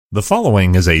The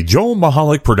following is a Joel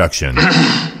Michalec production.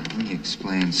 Let me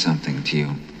explain something to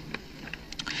you.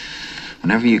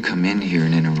 Whenever you come in here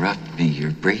and interrupt me,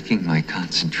 you're breaking my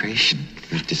concentration.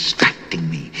 You're distracting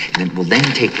me. And it will then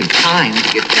take me time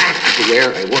to get back to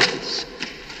where I was.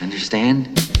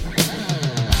 Understand?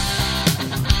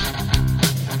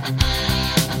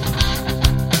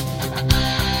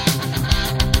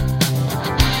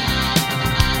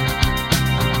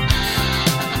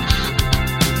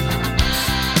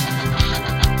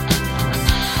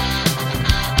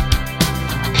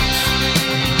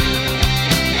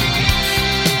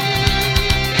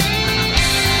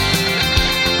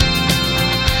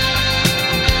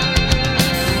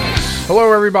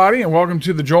 Hello, everybody, and welcome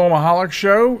to the Joel Michalec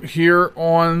Show here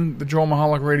on the Joel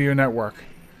Michalec Radio Network.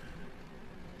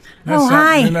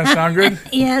 Hi. Didn't that sound good?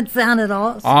 Yeah, it sounded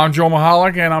awesome. I'm Joel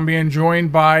Michalec, and I'm being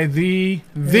joined by the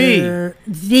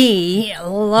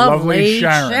lovely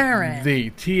Sharon. The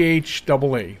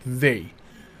THEE.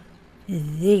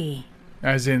 The.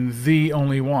 As in the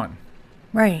only one.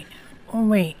 Right. Oh,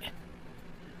 wait.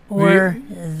 Or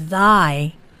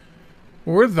thy.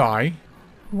 Or thy.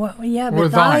 Well, yeah, Or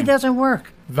but thy thine. doesn't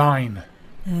work. Thine.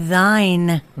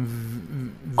 Thine.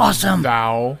 Awesome.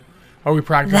 Thou. Are we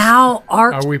practicing? Thou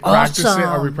art Are we practicing? awesome.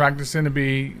 Are we practicing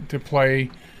to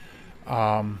play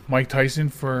Mike Tyson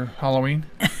for Halloween?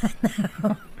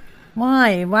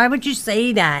 Why? Why would you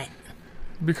say that?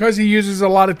 Because he uses a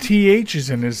lot of THs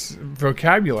in his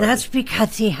vocabulary. That's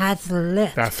because he has the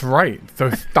lift. That's right. So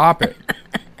stop it.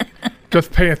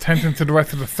 Just pay attention to the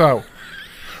rest of the show.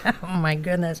 Oh, my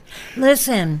goodness.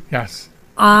 Listen, Yes.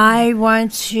 I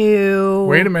want to...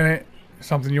 Wait a minute.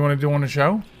 Something you want to do on the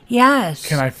show? Yes.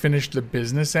 Can I finish the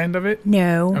business end of it?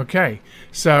 No. Okay.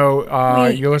 So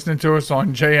Wait. you're listening to us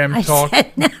on JM I Talk.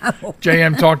 said no.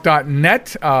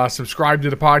 JMTalk.net. Subscribe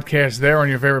to the podcast there on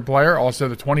your favorite player. Also,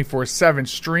 the 24/7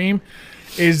 stream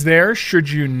is there should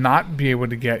you not be able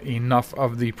to get enough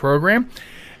of the program.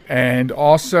 And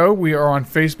also, we are on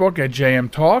Facebook at JM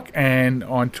Talk and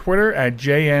on Twitter at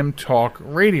JM Talk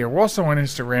Radio. We're also on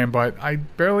Instagram, but I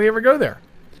barely ever go there.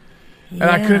 Yeah.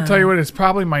 And I couldn't tell you what it's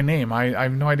probably my name. I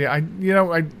have no idea.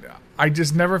 I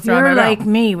just never found You're that like out.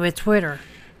 me with Twitter.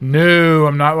 No,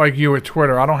 I'm not like you with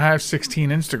Twitter. I don't have 16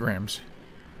 Instagrams.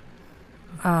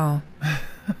 Oh.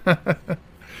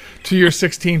 To your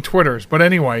 16 Twitters. But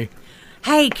anyway.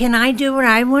 Hey, can I do what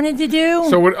I wanted to do?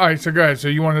 So what? All right. So go ahead. So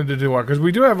you wanted to do what? Because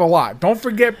we do have a lot. Don't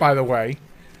forget, by the way,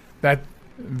 that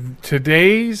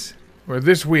today's or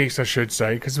this week's, I should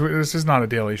say, because this is not a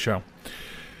daily show.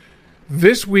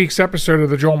 This week's episode of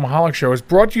the Joel Michalec Show is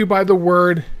brought to you by the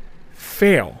word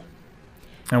 "fail,"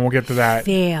 and we'll get to that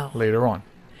Fail. later on.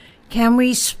 Can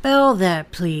we spell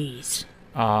that, please?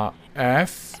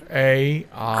 F-A-I-L.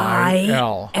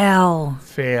 L.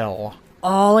 Fail.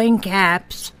 All in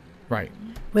caps Right.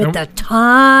 with a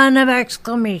ton of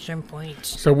exclamation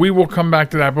points. So we will come back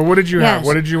to that. But what did you have? Yes.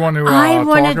 What did you want to I talk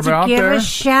wanted about to give there? a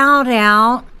shout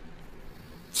out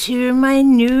to my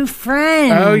new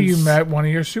friend. Oh, you met one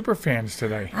of your super fans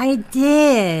today. I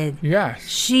did. Yes.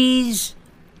 She's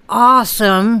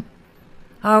awesome.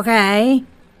 Okay.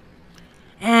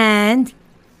 And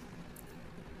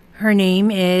her name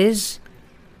is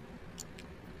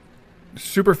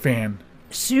Super fan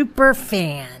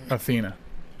Superfan Athena.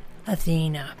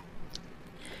 Athena.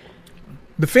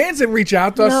 The fans that reach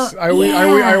out to us, No,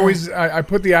 I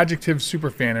put the adjective super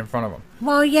fan in front of them.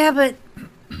 Well, yeah, but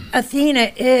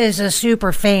Athena is a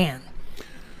super fan.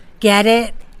 Get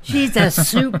it? She's a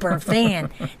super fan.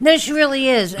 No, she really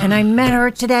is. And I met her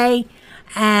today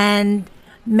and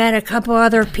met a couple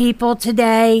other people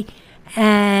today.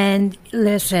 And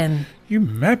listen. You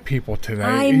met people today.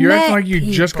 I You're met acting like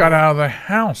you just people. got out of the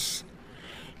house.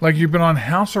 Like you've been on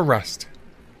house arrest.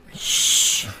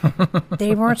 Shh.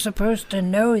 They weren't supposed to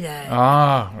know that.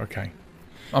 Ah, okay.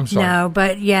 I'm sorry. No,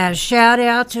 but yeah, shout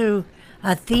out to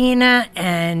Athena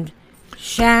and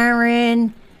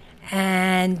Sharon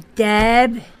and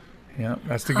Deb. Yeah,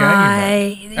 that's the guy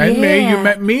you met. And me. You yeah.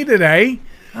 met me today.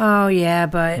 Oh, yeah,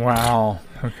 but... Wow.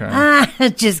 Okay.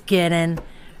 Just kidding.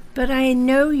 But I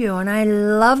know you and I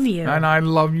love you. And I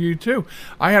love you too.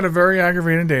 I had a very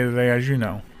aggravating day today, as you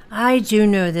know. I do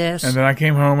know this. And then I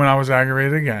came home and I was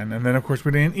aggravated again. And then, of course,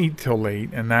 we didn't eat till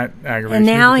late. And that aggravates And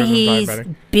now me because he's I'm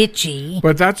diabetic. bitchy.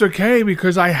 But that's okay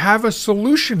because I have a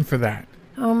solution for that.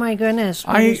 Oh, my goodness.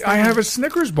 What I is that? have a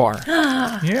Snickers bar.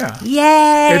 Yeah.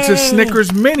 Yay! It's a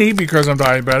Snickers mini because I'm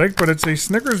diabetic, but it's a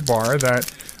Snickers bar that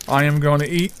I am going to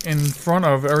eat in front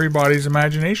of everybody's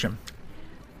imagination.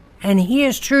 And he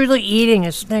is truly eating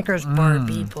a Snickers bar,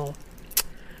 people.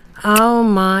 Oh,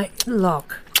 my...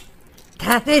 Look.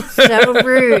 That is so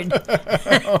rude.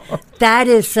 That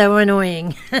is so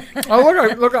annoying.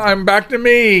 Oh, look, I'm back to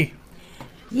me.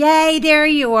 Yay, there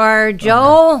you are,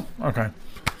 Joel. Okay.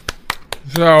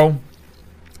 So,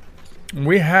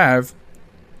 we have,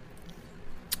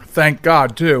 thank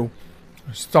God, too,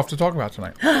 stuff to talk about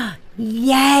tonight.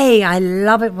 Yay, I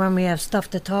love it when we have stuff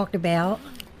to talk about.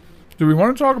 Do we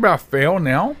want to talk about fail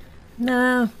now?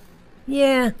 No.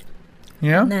 Yeah.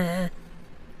 Yeah? Nah.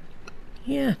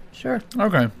 Yeah, sure.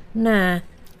 Okay. Nah.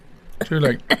 Too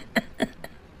late.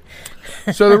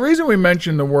 So the reason we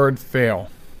mentioned the word fail,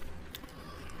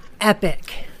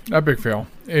 Epic fail,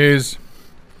 is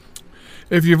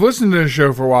if you've listened to the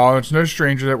show for a while, it's no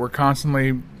stranger that we're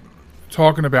constantly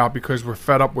talking about because we're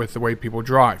fed up with the way people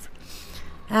drive.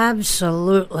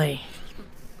 Absolutely.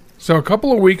 So a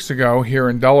couple of weeks ago here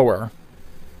in Delaware,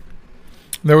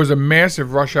 there was a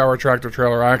massive rush hour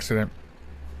tractor-trailer accident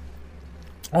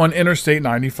on Interstate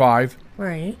 95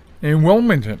 Right. in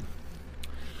Wilmington.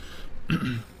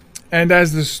 And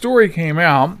as the story came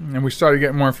out, and we started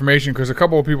getting more information because a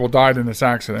couple of people died in this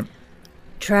accident.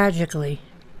 Tragically.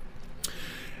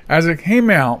 As it came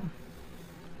out,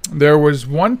 there was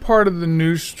one part of the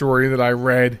news story that I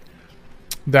read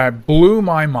that blew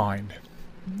my mind.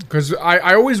 Because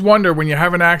I always wonder when you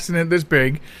have an accident this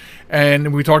big,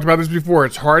 and we talked about this before,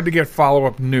 it's hard to get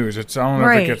follow-up news. I don't know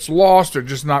if it gets lost or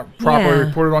just not properly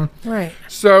reported on. Right.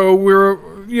 So we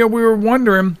were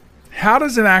wondering, how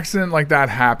does an accident like that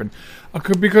happen?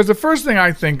 Because the first thing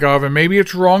I think of, and maybe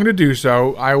it's wrong to do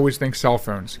so, I always think cell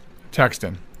phones,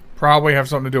 texting, probably have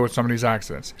something to do with some of these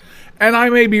accidents. And I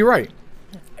may be right.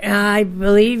 I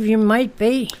believe you might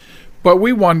be. But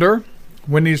we wonder,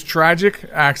 when these tragic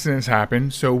accidents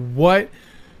happen, so what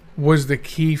was the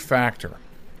key factor?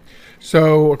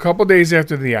 So a couple days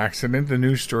after the accident, the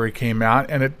news story came out,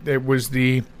 and it was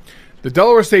the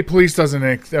Delaware State Police does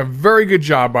a very good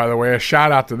job, by the way. A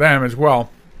shout out to them as well.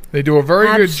 They do a very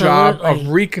good job of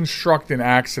reconstructing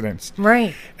accidents.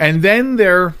 Right. And then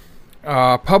their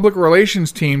public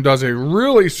relations team does a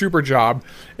really super job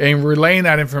in relaying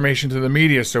that information to the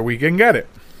media so we can get it.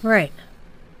 Right.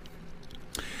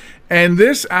 And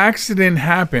this accident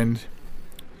happened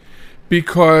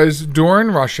because during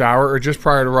rush hour, or just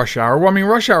prior to rush hour, well, I mean,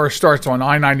 rush hour starts on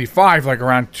I-95 like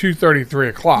around 2:30, 3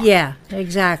 o'clock. Yeah,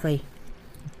 exactly.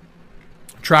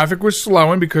 Traffic was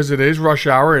slowing because it is rush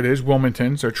hour. It is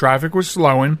Wilmington, so traffic was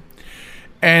slowing.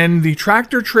 And the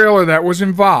tractor trailer that was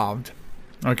involved,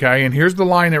 okay, and here's the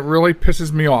line that really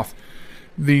pisses me off.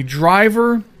 The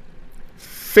driver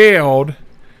failed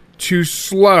to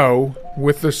slow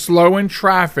with the slowing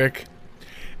traffic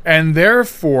and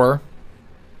therefore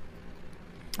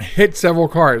hit several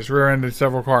cars, rear-ended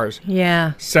several cars.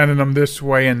 Yeah. Sending them this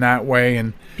way and that way.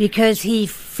 And because he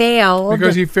failed.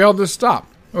 Because he failed to stop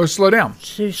or slow down.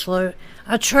 Too slow.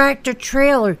 A tractor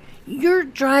trailer. You're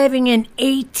driving an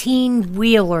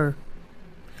 18-wheeler.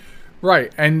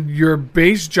 Right, and your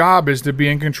base job is to be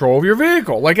in control of your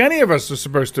vehicle, like any of us are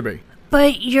supposed to be.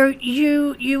 But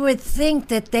you would think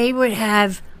that they would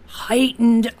have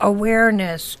heightened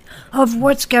awareness of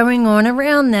what's going on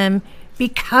around them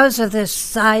because of the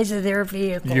size of their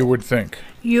vehicle. You would think.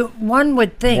 One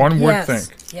would think. One would yes,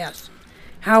 think. Yes.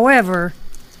 However,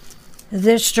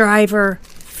 this driver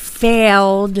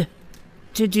failed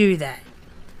to do that.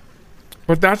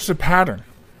 But that's the pattern.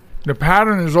 The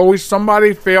pattern is always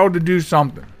somebody failed to do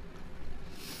something.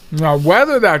 Now,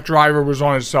 whether that driver was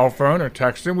on his cell phone or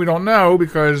texting, we don't know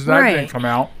because that didn't come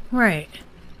out. Right.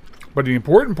 But the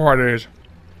important part is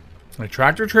a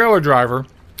tractor-trailer driver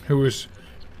who is,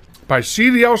 by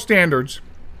CDL standards,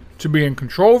 to be in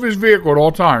control of his vehicle at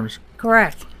all times.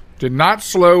 Correct. Did not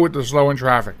slow with the slowing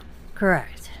traffic.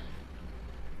 Correct.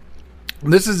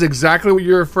 This is exactly what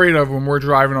you're afraid of when we're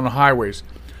driving on the highways.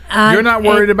 You're not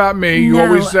worried about me. You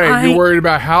always say you're worried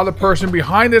about how the person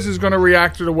behind us is going to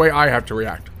react to the way I have to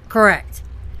react. Correct.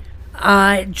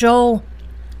 Joel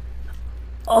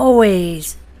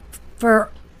always,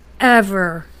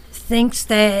 forever, thinks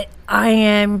that I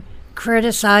am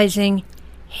criticizing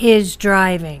his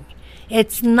driving.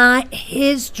 It's not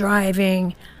his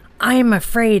driving I'm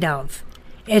afraid of.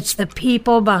 It's the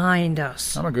people behind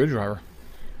us. I'm a good driver.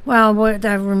 Well,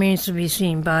 that remains to be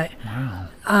seen, but...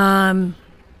 Wow.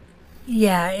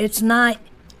 Yeah, it's not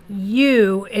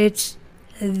you, it's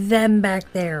them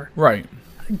back there. Right.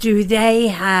 Do they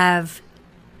have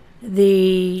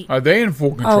the... Are they in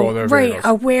full control of their vehicles?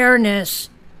 Awareness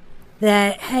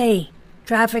that, hey,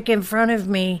 traffic in front of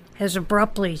me has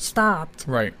abruptly stopped.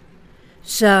 Right.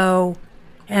 So,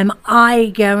 am I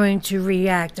going to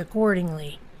react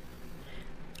accordingly?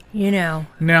 You know.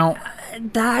 Now...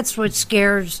 That's what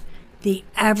scares the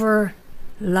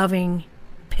ever-loving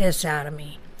piss out of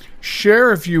me.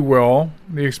 Share, if you will,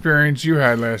 the experience you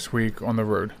had last week on the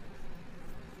road.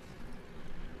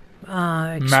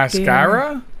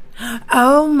 Mascara?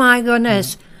 Oh my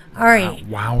goodness. All right.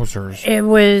 Wowzers. It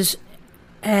was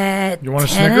at You want a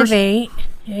 10 Snickers? of 8.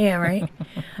 Yeah, right.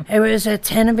 It was at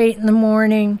 10 of 8 in the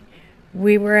morning.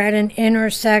 We were at an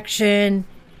intersection.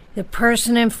 The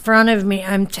person in front of me,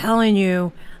 I'm telling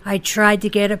you, I tried to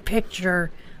get a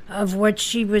picture of what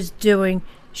she was doing.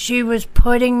 She was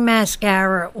putting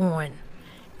mascara on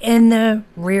in the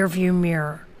rearview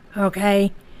mirror.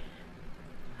 Okay?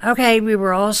 Okay, we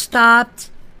were all stopped.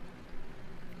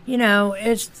 You know,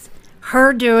 it's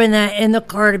her doing that in the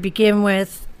car to begin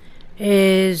with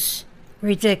is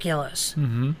ridiculous.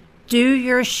 Mm-hmm. Do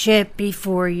your shit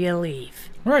before you leave.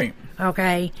 Right.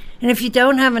 Okay? And if you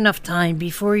don't have enough time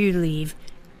before you leave,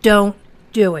 don't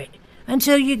do it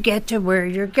until you get to where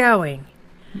you're going.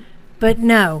 But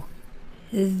no,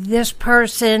 this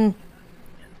person,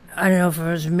 I don't know if it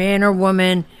was a man or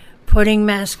woman, putting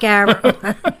mascara.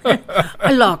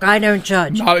 Look, I don't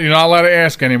judge. You're not allowed to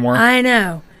ask anymore. I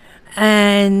know.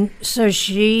 And so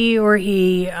she or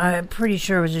he, I'm pretty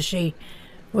sure it was a she,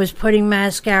 was putting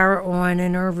mascara on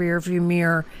in her rearview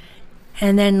mirror,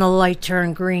 and then the light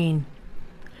turned green.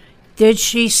 Did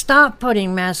she stop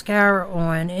putting mascara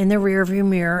on in the rearview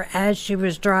mirror as she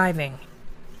was driving?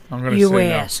 I'm going to You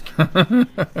say ask.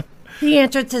 The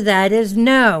answer to that is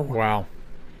no. no. Wow.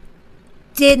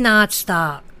 Did not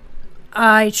stop.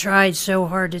 I tried so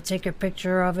hard to take a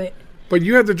picture of it. But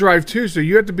you have to drive too, so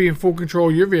you have to be in full control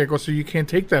of your vehicle, so you can't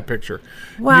take that picture.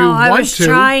 Well, I want was to.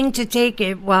 trying to take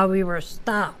it while we were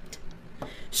stopped.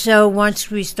 So once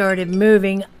we started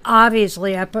moving,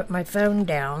 obviously I put my phone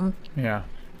down Yeah.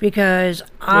 because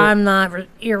I'm not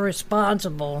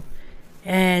irresponsible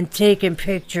and taking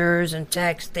pictures and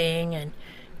texting and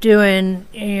doing,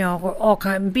 all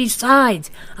kinds.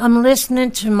 Besides, I'm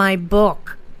listening to my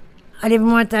book. I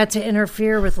didn't want that to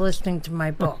interfere with listening to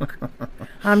my book.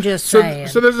 I'm just saying.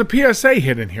 So there's a PSA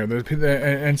hidden here,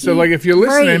 and so like if you're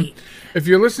listening, Right. if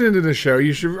you're listening to the show,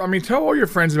 you should. I mean, tell all your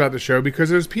friends about the show because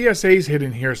there's PSAs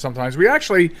hidden here. Sometimes we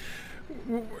actually,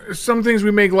 some things we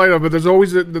make light of, but there's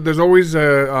always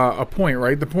a point,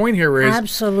 right? The point here is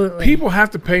Absolutely. people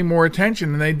have to pay more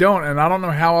attention, and they don't. And I don't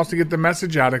know how else to get the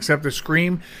message out except to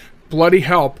scream, bloody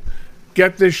help.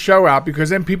 Get this show out because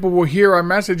then people will hear our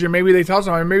message and maybe they tell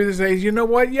somebody, maybe they say, you know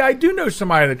what? Yeah, I do know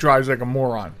somebody that drives like a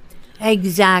moron.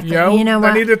 Exactly. You know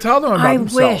what? I need to tell them about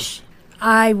themselves.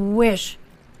 I wish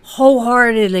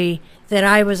wholeheartedly that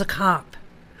I was a cop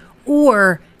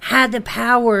or had the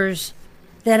powers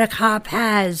that a cop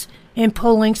has in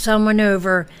pulling someone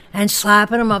over and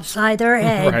slapping them upside their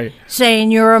head, Right.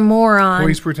 saying you're a moron.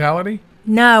 Police brutality?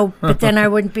 No, but then I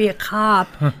wouldn't be a cop,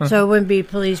 so it wouldn't be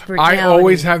police brutality. I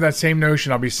always have that same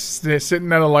notion. I'll be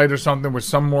sitting at a light or something with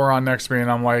some moron next to me, and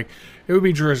I'm like, it would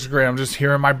be just great. I'm just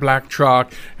here in my black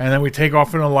truck, and then we take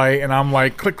off in the light, and I'm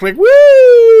like, click, click, woo!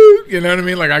 You know what I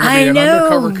mean? Like I could be an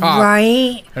undercover cop,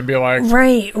 right? And be like,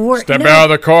 Right. Or, step out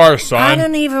of the car, son. I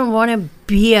don't even want to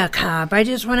be a cop. I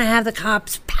just want to have the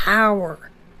cop's power.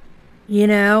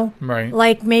 Right.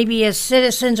 Like maybe a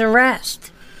citizen's arrest.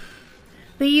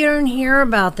 But you don't hear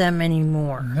about them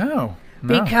anymore. No.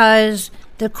 Because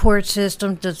the court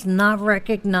system does not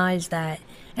recognize that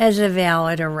as a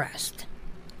valid arrest.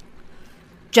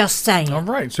 Just saying. All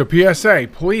right. So PSA,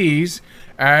 please,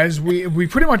 as we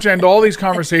pretty much end all these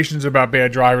conversations about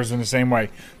bad drivers in the same way.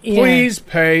 Please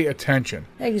pay attention.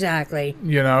 Exactly.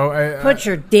 Put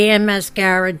your damn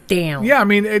mascara down. Yeah, I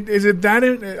mean, is it that?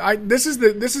 This is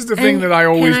the thing that I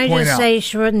always point out. Can I just say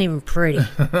she wasn't even pretty?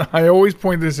 I always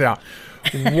point this out.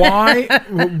 Why?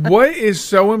 What is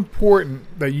so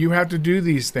important that you have to do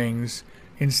these things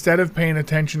instead of paying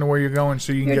attention to where you're going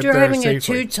so you can get there safely? You're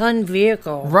driving a 2-ton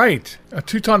vehicle. Right. A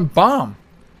 2-ton bomb.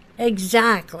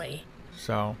 Exactly.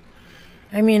 So.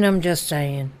 I mean, I'm just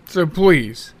saying. So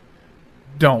please,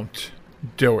 don't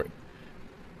do it.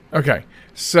 Okay.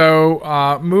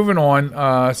 So moving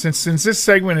on. Since this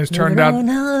segment has turned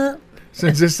out.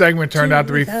 Since this segment turned out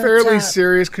to be fairly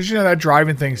serious, because that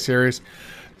driving thing's serious.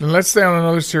 Then let's stay on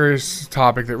another serious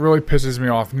topic that really pisses me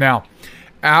off. Now,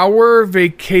 our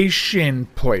vacation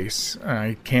place,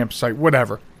 campsite,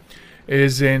 whatever,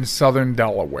 is in southern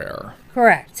Delaware.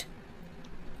 Correct.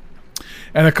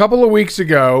 And a couple of weeks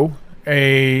ago,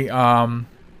 a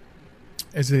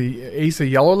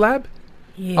yellow lab?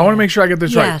 Yeah. I want to make sure I get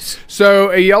this right.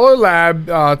 So a yellow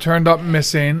lab turned up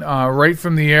missing right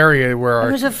from the area where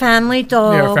it was a family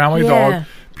dog. Yeah, family dog.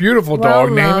 Beautiful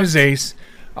dog. Name is Ace.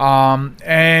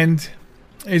 And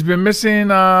he's been missing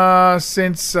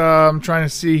since, I'm trying to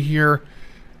see here,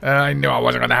 I knew I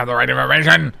wasn't going to have the right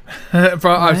information.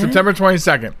 For September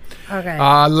 22nd. Okay.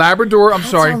 Labrador,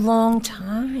 That's a long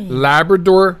time.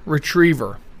 Labrador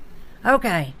Retriever.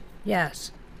 Okay.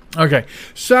 Yes. Okay,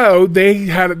 so they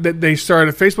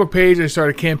started a Facebook page. They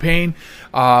started a campaign.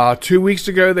 2 weeks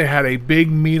ago, they had a big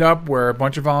meetup where a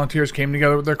bunch of volunteers came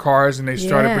together with their cars and they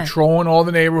started patrolling all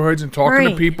the neighborhoods and talking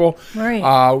to people.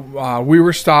 Right. We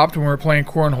were stopped when we were playing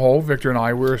cornhole. Victor and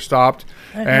I were stopped,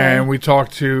 and we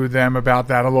talked to them about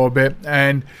that a little bit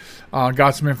and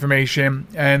got some information.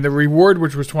 And the reward,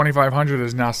 which was $2,500,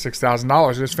 is now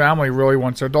 $6,000. This family really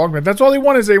wants their dog back. That's all they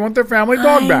want is they want their family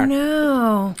dog back. I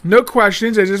know. No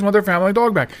questions. They just want their family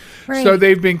dog back. Right. So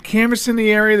they've been canvassing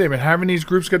the area. They've been having these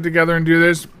groups get together and do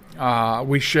this.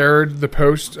 We shared the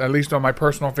post, at least on my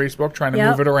personal Facebook, trying to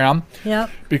move it around. Yep.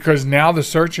 Because now the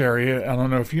search area, I don't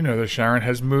know if you know this, Sharon,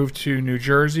 has moved to New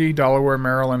Jersey, Delaware,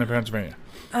 Maryland, and Pennsylvania.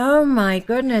 Oh, my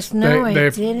goodness. No, I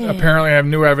didn't. Apparently have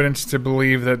new evidence to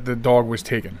believe that the dog was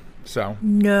taken. So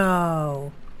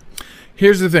no.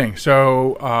 Here's the thing.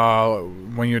 So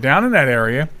when you're down in that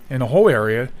area, in the whole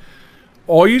area,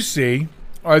 all you see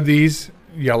are these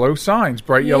yellow signs,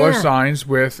 bright yellow signs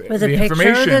with the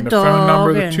information, the phone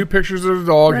number, the 2 pictures of the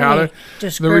dog,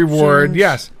 the reward.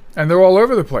 Yes. And they're all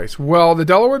over the place. Well, the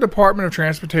Delaware Department of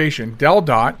Transportation,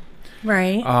 DelDOT,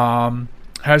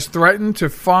 has threatened to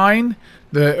fine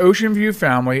the Ocean View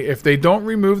family if they don't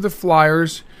remove the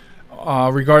flyers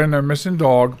regarding their missing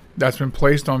dog that's been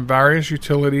placed on various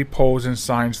utility poles and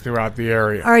signs throughout the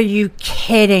area. Are you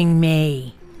kidding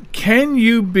me? Can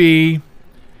you be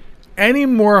any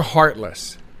more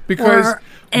heartless? Because or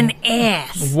an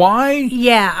ass. Why?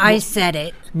 Yeah, I said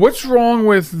it. What's wrong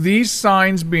with these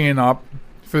signs being up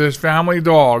for this family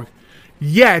dog,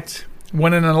 yet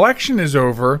when an election is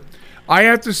over, I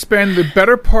have to spend the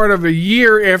better part of a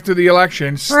year after the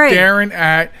election staring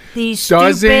at these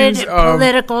dozens of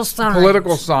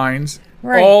political signs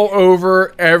all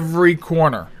over every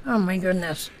corner. Oh my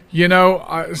goodness. You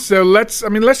know, so let's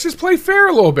just play fair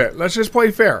a little bit. Let's just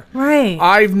play fair. Right.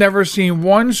 I've never seen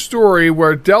one story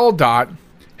where DelDOT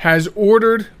has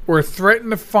ordered or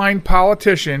threatened to fine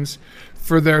politicians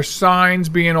for their signs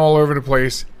being all over the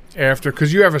place after,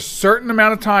 because you have a certain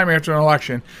amount of time after an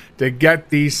election to get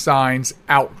these signs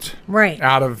out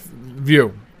of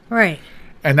view. Right.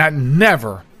 And that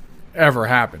never, ever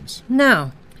happens.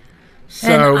 No.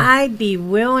 So, and I'd be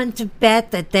willing to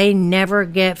bet that they never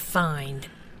get fined.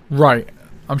 Right.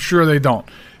 I'm sure they don't.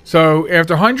 So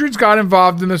after hundreds got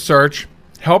involved in the search,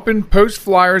 helping post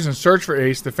flyers and search for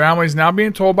Ace, the family is now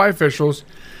being told by officials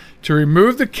to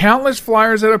remove the countless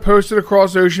flyers that are posted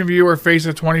across Ocean View or face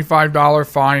a $25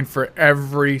 fine for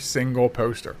every single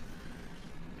poster.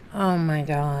 Oh, my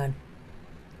God.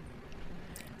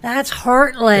 That's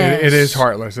heartless. It is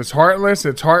heartless. It's heartless.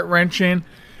 It's heart-wrenching.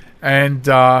 And,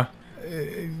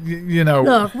 you know.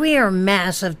 Look, we are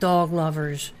massive dog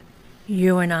lovers,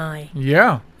 you and I.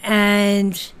 Yeah.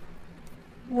 And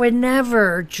would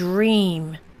never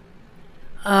dream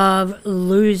of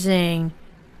losing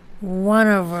one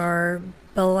of our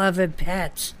beloved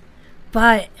pets.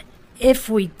 But if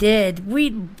we did,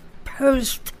 we'd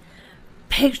post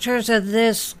pictures of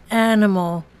this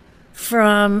animal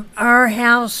from our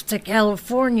house to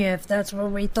California if that's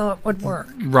what we thought would work.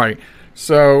 Right.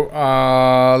 So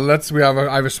I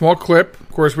have a small clip. Of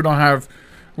course,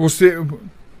 we'll see.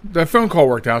 That phone call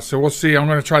worked out, so we'll see. I'm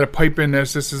going to try to pipe in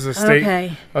this. This is a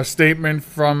statement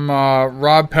from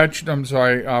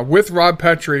with Rob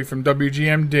Petrie from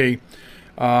WGMD.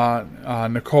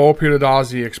 Nicole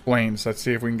Piedazzi explains. Let's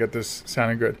see if we can get this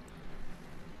sounding good.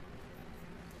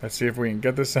 I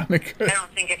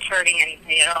don't think it's hurting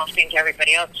anything at all. I think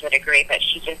everybody else would agree, but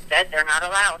she just said they're not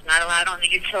allowed. Not allowed on the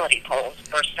utility poles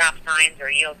or stop signs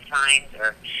or yield signs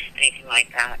or anything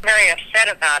like that. I'm very upset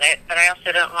about it, but I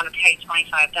also don't want to pay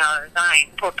 $25 a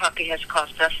fine. Poor puppy has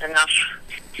cost us enough.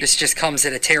 This just comes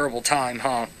at a terrible time,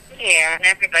 huh? Yeah, and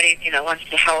everybody, wants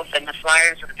the health, and the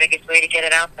flyers are the biggest way to get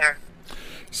it out there.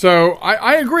 So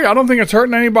I agree. I don't think it's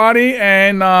hurting anybody,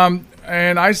 and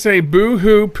I say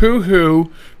boo-hoo,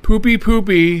 poo-hoo,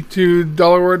 poopy to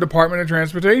Delaware Department of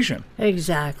Transportation.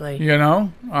 Exactly.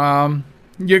 Because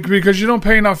you don't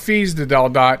pay enough fees to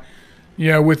DelDOT,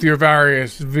 with your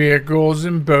various vehicles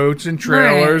and boats and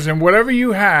trailers and whatever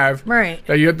you have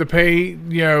that you have to pay,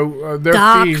 their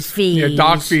dock fees. Yeah,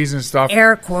 dock fees and stuff.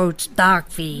 Air quotes, dock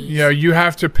fees. You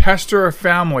have to pester a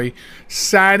family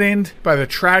saddened by the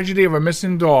tragedy of a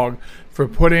missing dog for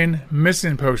putting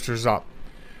missing posters up.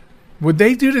 Would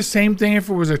they do the same thing if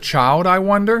it was a child, I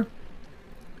wonder?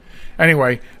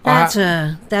 Anyway, That's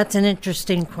an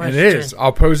interesting question. it is.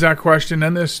 I'll pose that question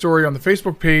and this story on the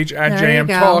Facebook page at There you JM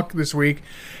go. Talk this week,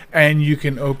 and you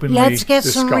can openly Let's get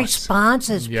some discuss.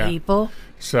 responses, Yeah. people.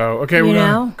 So, okay, You we're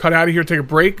going know? to cut out of here, take a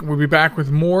break. We'll be back with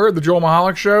more of the Joel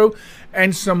Michalec Show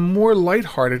and some more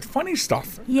lighthearted, funny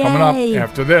stuff coming up Yay.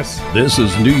 after this. This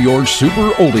is New York's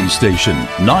Super Oldie Station,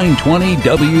 920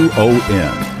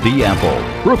 WON, The Apple,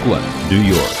 Brooklyn, New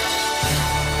York.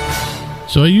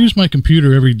 So I use my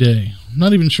computer every day. I'm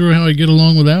not even sure how I get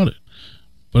along without it.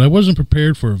 But I wasn't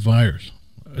prepared for a virus.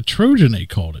 A Trojan, they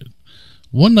called it.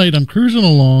 One night I'm cruising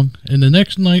along, and the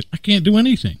next night I can't do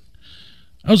anything.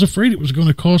 I was afraid it was going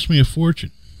to cost me a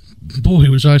fortune. Boy,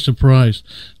 was I surprised.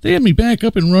 They had me back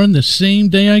up and running the same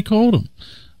day I called them.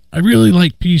 I really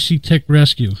like PC Tech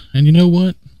Rescue, and you know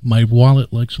what? My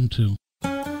wallet likes them too.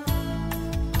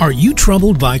 Are you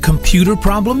troubled by computer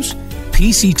problems?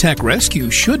 PC Tech Rescue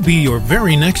should be your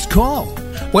very next call.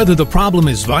 Whether the problem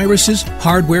is viruses,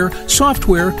 hardware,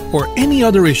 software, or any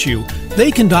other issue,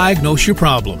 they can diagnose your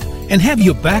problem and have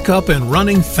you back up and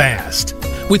running fast.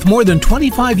 With more than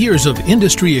 25 years of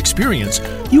industry experience,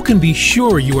 you can be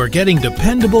sure you are getting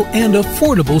dependable and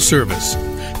affordable service.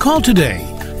 Call today,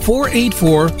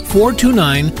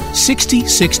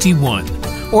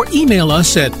 484-429-6061, or email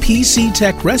us at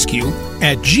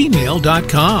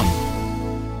pctechrescue@gmail.com.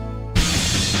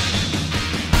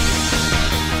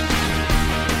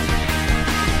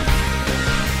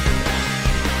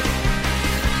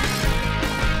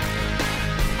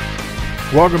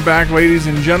 Welcome back, ladies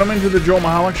and gentlemen, to the Joel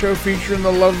Michalec Show featuring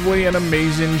the lovely and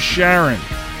amazing Sharon.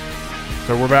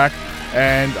 So we're back,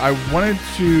 and I wanted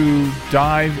to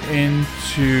dive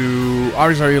into,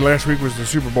 obviously last week was the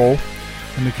Super Bowl,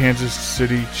 and the Kansas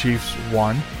City Chiefs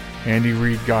won. Andy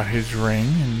Reid got his ring,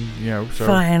 and so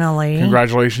Finally.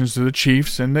 congratulations to the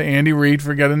Chiefs and to Andy Reid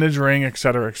for getting his ring, et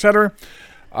cetera, et cetera.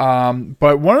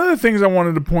 But one of the things I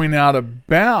wanted to point out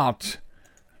about,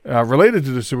 related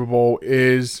to the Super Bowl,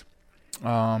 is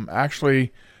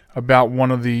actually about one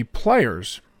of the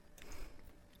players.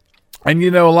 And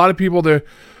a lot of people, they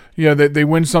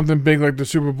win something big like the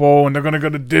Super Bowl, and they're going to go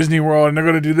to Disney World, and they're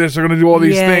going to do this, they're going to do all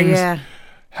these things. Yeah,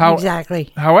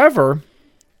 exactly. However,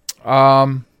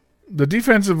 the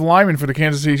defensive lineman for the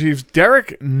Kansas City Chiefs,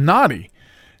 Derek Nottie,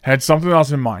 had something else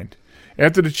in mind.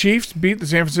 After the Chiefs beat the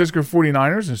San Francisco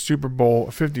 49ers in Super Bowl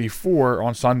 54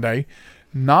 on Sunday,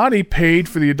 Nottie paid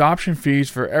for the adoption fees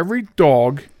for every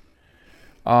dog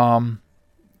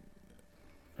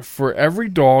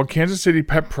Kansas City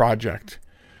Pet Project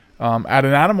at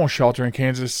an animal shelter in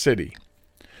Kansas City.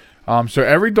 So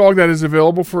every dog that is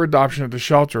available for adoption at the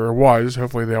shelter, or was,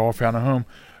 hopefully they all found a home,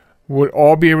 would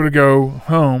all be able to go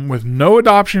home with no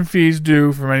adoption fees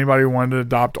due from anybody who wanted to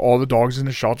adopt all the dogs in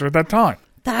the shelter at that time.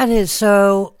 That is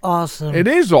so awesome. It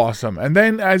is awesome. And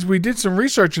then as we did some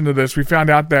research into this, we found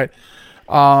out that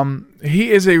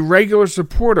he is a regular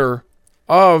supporter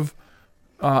of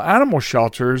animal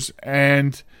shelters,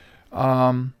 and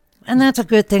that's a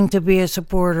good thing to be a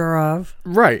supporter of.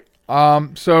 Right.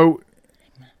 So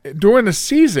during the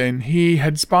season, he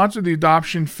had sponsored the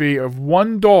adoption fee of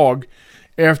one dog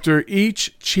after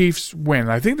each Chiefs win.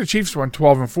 I think the Chiefs won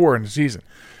 12-4 in the season.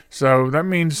 So that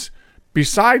means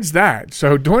besides that,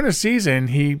 so during the season,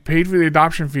 he paid for the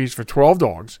adoption fees for 12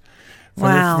 dogs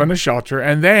from the shelter.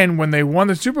 And then when they won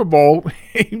the Super Bowl,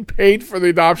 he paid for the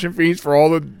adoption fees for all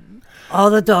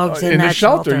the dogs in the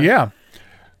shelter. Yeah.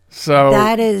 So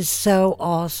that is so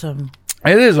awesome.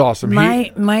 It is awesome.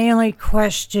 My only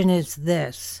question is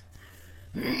this.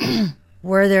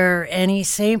 Were there any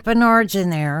St. Bernards in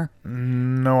there?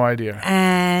 No idea.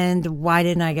 And why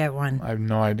didn't I get one? I have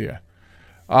no idea.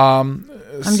 I'm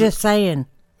just saying.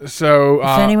 So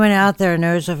if anyone out there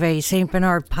knows of a St.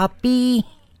 Bernard puppy,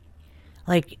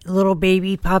 like little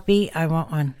baby puppy, I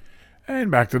want one.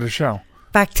 And back to the show.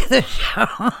 Back to the show.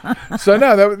 So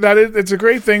no, that is, it's a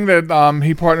great thing that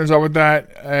he partners up with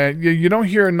that. You don't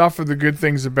hear enough of the good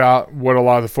things about what a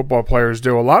lot of the football players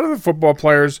do. A lot of the football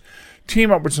players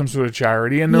team up with some sort of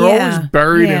charity, and they're always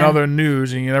buried in other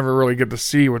news, and you never really get to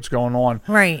see what's going on.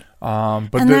 Right.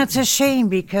 But that's a shame,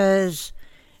 because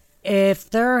if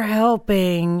they're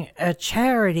helping a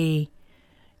charity,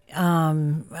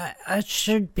 it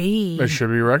should be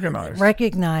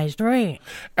recognized, right?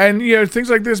 And things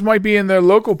like this might be in their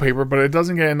local paper, but it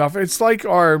doesn't get enough. It's like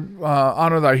our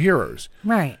Honor Thy Heroes,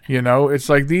 right? It's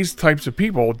like these types of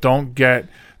people don't get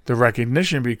the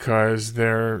recognition because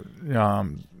they're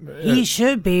he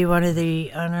should be one of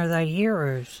the Honor Thy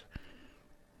Heroes.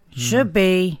 Should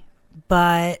be,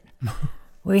 but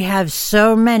we have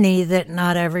so many that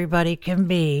not everybody can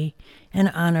be. and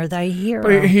honor thy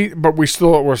hero. But we're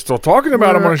still talking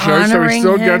about him on the show, so he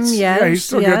still honoring gets him, he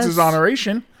still gets his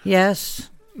honoration. Yes.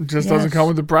 It just doesn't come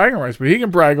with the bragging rights, but he can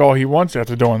brag all he wants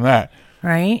after doing that.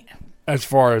 Right. As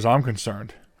far as I'm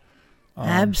concerned.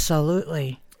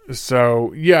 Absolutely.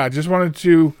 So yeah, I just wanted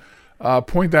to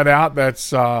point that out.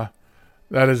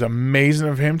 That is amazing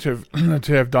of him to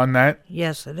have done that.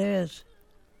 Yes, it is.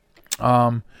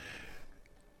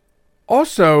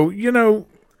 Also, you're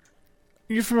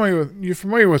familiar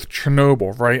with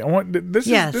Chernobyl, right?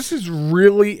 This is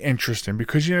really interesting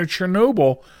because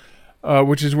Chernobyl,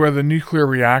 which is where the nuclear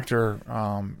reactor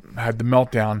had the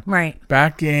meltdown, right?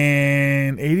 Back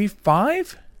in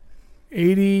 85,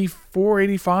 84,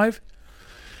 85.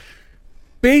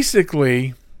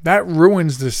 Basically, that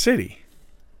ruins the city,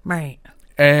 right?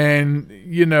 And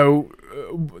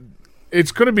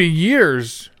it's going to be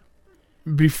years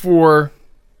before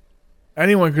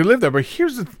anyone could live there. But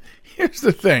here's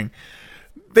the thing: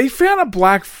 they found a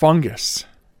black fungus.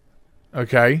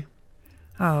 Okay.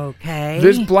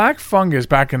 This black fungus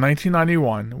back in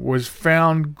 1991 was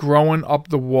found growing up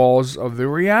the walls of the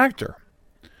reactor.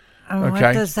 What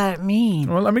does that mean?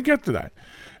 Well, let me get to that.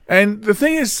 And the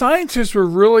thing is, scientists were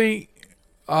really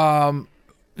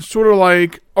sort of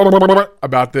like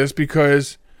about this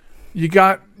because you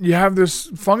have this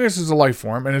fungus as a life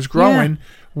form and it's growing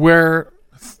where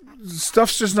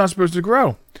stuff's just not supposed to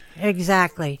grow.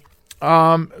 Exactly.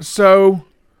 So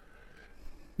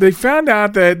they found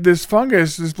out that this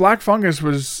black fungus,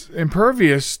 was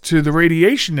impervious to the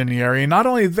radiation in the area. Not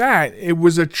only that, it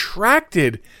was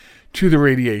attracted to the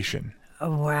radiation.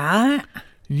 What?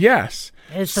 Yes.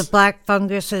 Is the black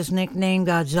fungus's nickname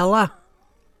Godzilla?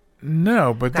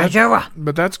 No, but Godzilla.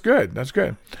 That's good. That's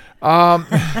good.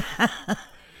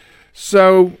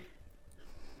 So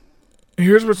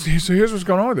here's what's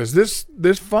going on with this.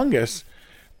 This fungus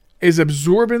is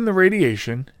absorbing the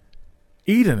radiation,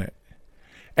 eating it,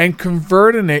 and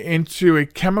converting it into a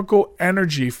chemical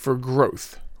energy for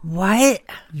growth. What?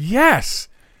 Yes.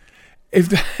 If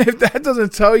that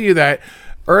doesn't tell you that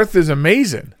Earth is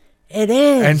amazing, it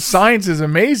is, and science is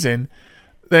amazing,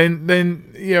 then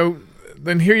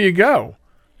here you go.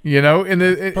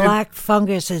 Black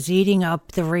fungus is eating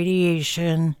up the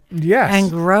radiation. Yes. And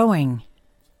growing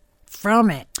from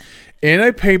it. In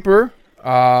a paper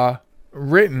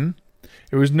written,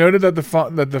 it was noted that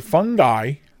the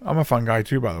fungi, I'm a fungi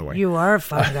too, by the way. You are a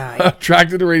fungi.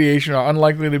 Attracted to radiation are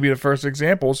unlikely to be the first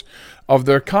examples of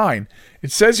their kind.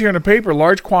 It says here in the paper,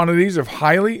 large quantities of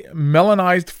highly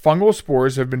melanized fungal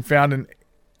spores have been found in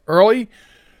early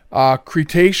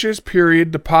Cretaceous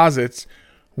period deposits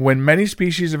when many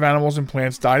species of animals and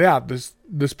plants died out.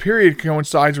 This period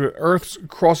coincides with Earth's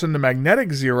crossing the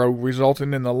magnetic zero,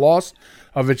 resulting in the loss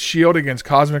of its shield against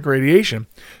cosmic radiation,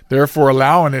 therefore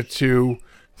allowing it to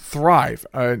thrive.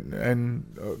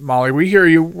 And Molly, we hear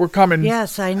you. We're coming.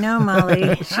 Yes, I know,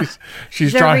 Molly.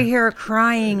 she's trying, over here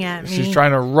crying at me. She's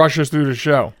trying to rush us through the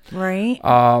show. Right.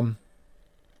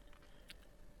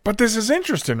 But this is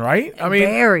interesting, right? I mean,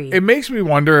 very. It makes me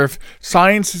wonder if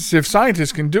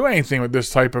scientists can do anything with this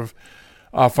type of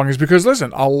fungus. Because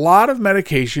listen, a lot of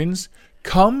medications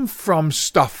come from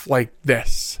stuff like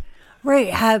this.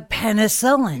 Right. Have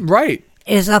penicillin. Right.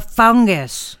 Is a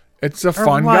fungus. It's a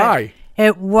fungi.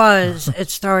 It was.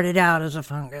 It started out as a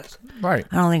fungus. Right.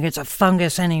 I don't think it's a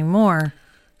fungus anymore.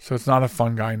 So it's not a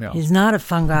fungi now. He's not a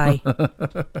fungi.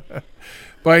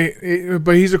 But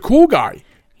he's a cool guy.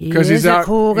 Because he's a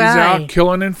cool guy. He's out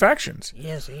killing infections.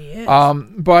 Yes, he is.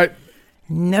 But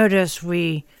notice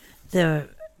the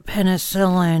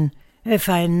penicillin, if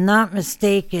I'm not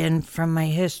mistaken from my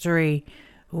history,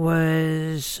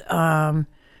 was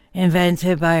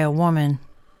invented by a woman.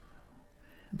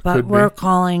 But we're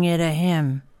calling it a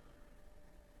him.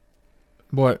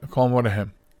 What? Call him what a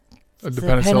him? The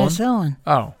penicillin?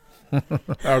 Oh.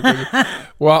 Okay.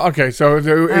 Well, okay. So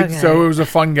it was a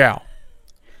fun gal.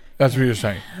 That's what you're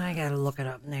saying. I gotta look it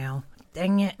up now.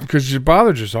 Dang it! Because you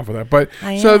bothered yourself with that. But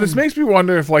this makes me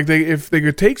wonder if they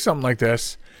could take something like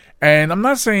this, and I'm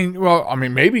not saying, well, I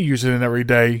mean, maybe use it in every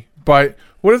day, but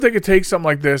what if they could take something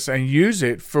like this and use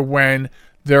it for when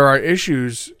there are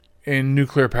issues in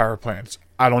nuclear power plants?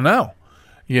 I don't know.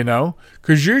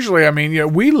 Because usually, I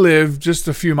mean, we live just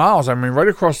a few miles. I mean, right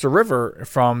across the river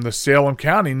from the Salem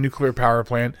County nuclear power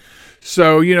plant.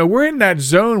 So, we're in that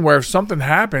zone where if something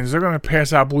happens, they're going to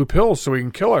pass out blue pills so we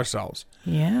can kill ourselves.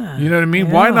 Yeah. You know what I mean?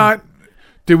 Yeah. Why not?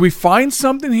 Did we find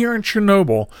something here in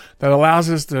Chernobyl that allows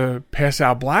us to pass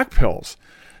out black pills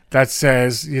that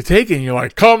says you take it and you're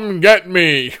like, come get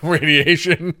me,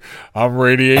 radiation. I'm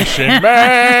radiation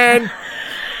man.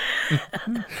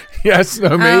 Yes,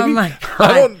 no, maybe. Oh my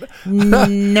God.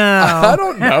 No. I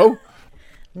don't know.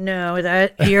 No,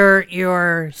 that your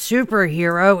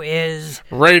superhero is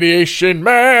Radiation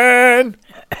Man.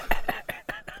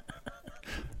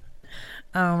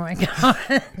 Oh my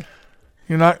God.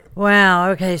 You're not.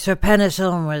 Wow. Okay, so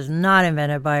penicillin was not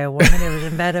invented by a woman; it was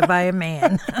invented by a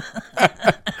man.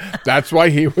 That's why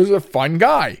he was a fun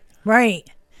guy. Right.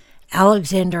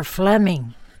 Alexander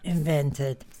Fleming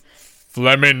invented.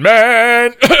 Fleming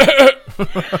Man.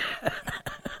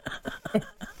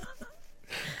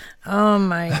 Oh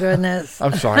my goodness.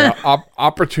 I'm sorry.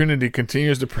 Opportunity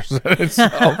continues to present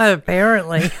itself.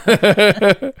 Apparently.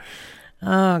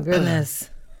 Oh goodness.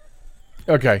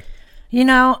 Okay. You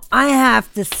know, I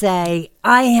have to say,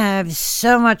 I have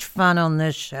so much fun on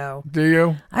this show. Do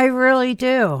you? I really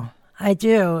do. I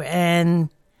do. And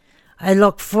I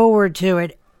look forward to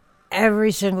it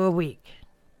every single week.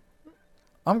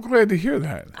 I'm glad to hear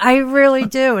that. I really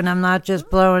do. And I'm not just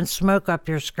blowing smoke up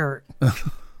your skirt.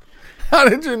 How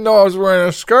did you know I was wearing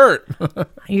a skirt?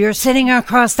 You're sitting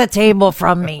across the table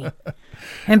from me.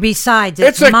 And besides,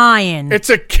 it's mine. It's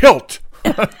a kilt.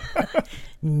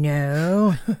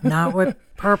 No, not with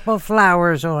purple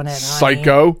flowers on it.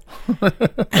 Psycho.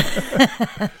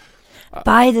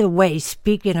 By the way,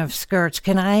 speaking of skirts,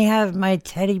 can I have my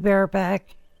teddy bear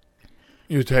back?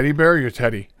 Your teddy bear or your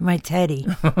teddy? My teddy.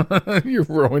 You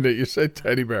ruined it. You said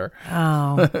teddy bear.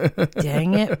 Oh,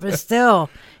 dang it. But still,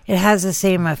 it has the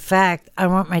same effect. I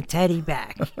want my teddy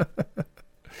back.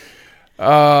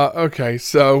 Okay,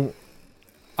 so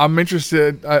I'm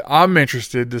interested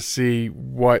to see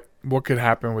what could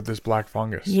happen with this black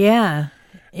fungus. Yeah.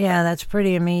 Yeah, that's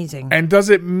pretty amazing. And does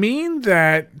it mean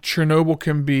that Chernobyl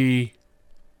can be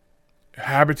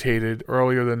habitated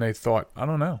earlier than they thought? I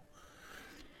don't know.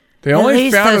 They only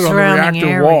found it on the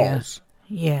reactor walls.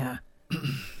 Yeah.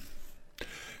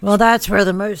 Well, that's where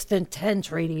the most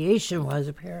intense radiation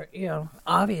was,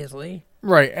 obviously.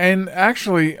 Right. And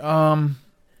actually,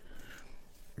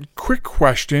 quick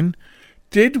question.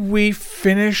 Did we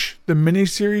finish the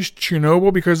miniseries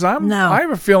Chernobyl? Because I have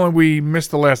a feeling we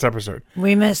missed the last episode.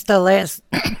 We missed the last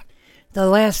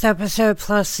episode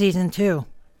plus season 2.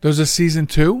 There's a season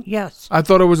 2? Yes. I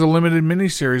thought it was a limited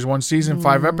miniseries, 1 season,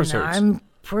 5 episodes. I'm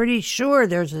pretty sure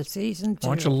there's a season 2.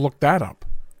 Why don't you look that up?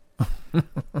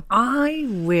 I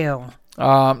will.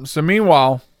 So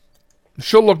meanwhile,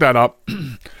 she'll look that up.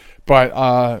 But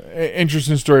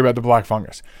interesting story about the black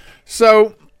fungus.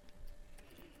 So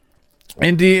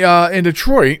in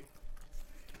Detroit,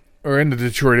 or in the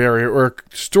Detroit area, or a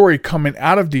story coming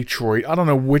out of Detroit, I don't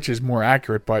know which is more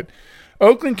accurate, but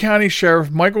Oakland County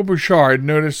Sheriff Michael Bouchard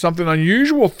noticed something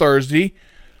unusual Thursday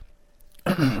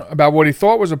about what he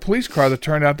thought was a police car that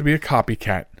turned out to be a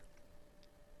copycat.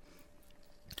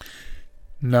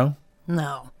 No?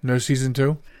 No season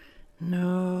 2?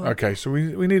 No. Okay, so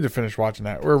we need to finish watching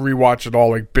that. Or rewatch it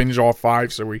all, like binge all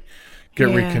 5 so we get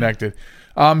reconnected.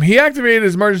 He activated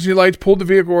his emergency lights, pulled the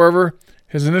vehicle over.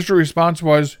 His initial response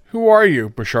was, "Who are you?"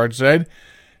 Bouchard said.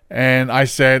 And I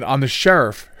said, "I'm the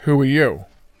sheriff. Who are you?"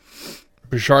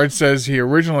 Bouchard says he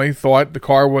originally thought the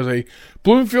car was a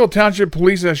Bloomfield Township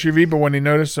police SUV, but when he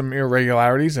noticed some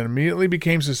irregularities and immediately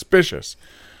became suspicious.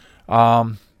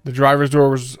 The driver's door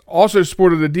was also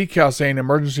sported a decal saying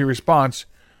emergency response,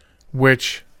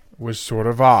 which was sort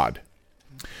of odd.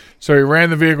 So he ran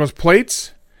the vehicle's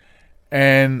plates,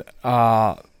 and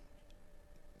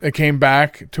it came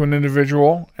back to an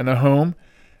individual in a home,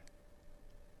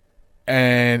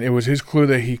 and it was his clue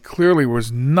that he clearly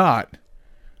was not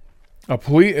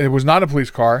it was not a police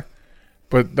car,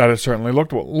 but that it certainly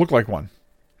looked like one.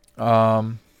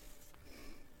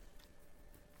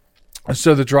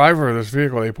 So the driver of this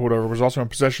vehicle they pulled over was also in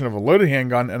possession of a loaded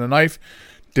handgun and a knife,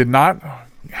 did not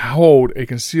hold a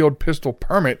concealed pistol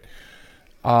permit,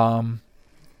 and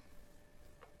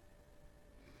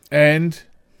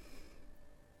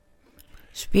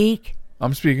speak.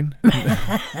 I'm speaking.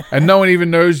 And no one even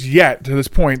knows yet, to this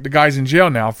point, the guy's in jail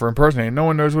now for impersonating. No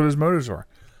one knows what his motives are.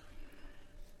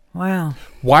 Wow.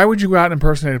 Why would you go out and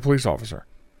impersonate a police officer?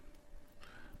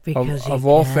 Because of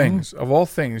all things. I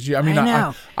mean,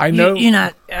 I know. You're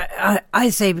not. I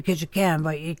say because you can,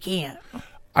 but you can't.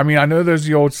 I mean, I know there's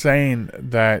the old saying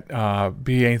that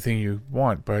be anything you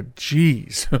want, but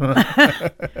geez.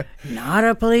 Not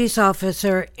a police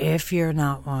officer if you're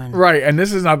not one. Right, and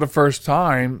this is not the first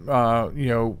time,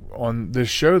 on this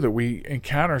show that we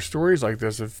encounter stories like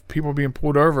this of people being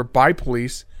pulled over by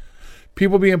police,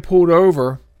 people being pulled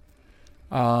over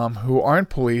who aren't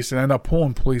police and end up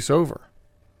pulling police over.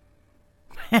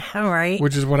 Right.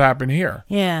 Which is what happened here.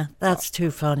 Yeah, that's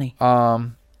too funny.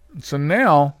 So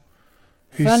now...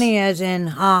 Funny as in,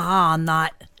 ha-ha,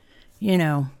 not you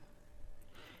know,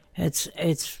 it's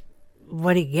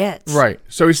what he gets. Right.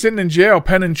 So he's sitting in jail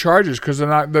pending charges because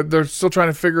they're still trying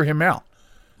to figure him out.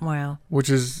 Wow. Which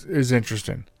is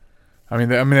interesting. I mean,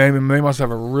 they must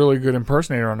have a really good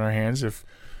impersonator on their hands if,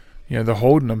 you know, they're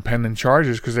holding him pending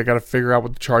charges because they got to figure out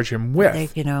what to charge him with. They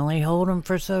can only hold him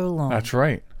for so long. That's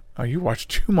right. Oh, you watch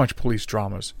too much police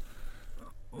dramas.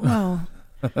 Well,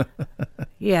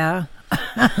 yeah.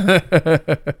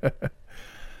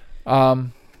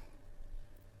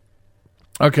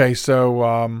 Okay,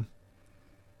 so,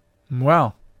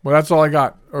 well, that's all I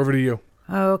got. Over to you.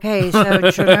 Okay, so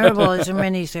Chernobyl is a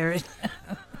miniseries.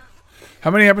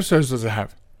 How many episodes does it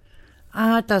have?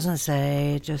 It doesn't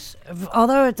say.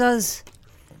 Although it does,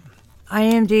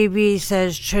 IMDb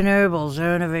says Chernobyl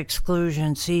Zone of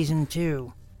Exclusion Season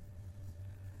 2.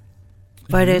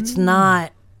 But it's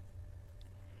not.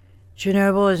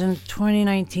 Chernobyl is a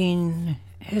 2019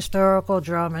 historical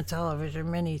drama television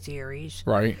miniseries.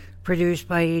 Right. Produced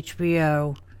by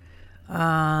HBO.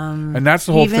 And that's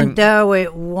the whole thing. Even though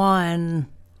it won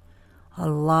a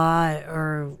lot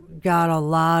or got a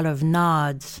lot of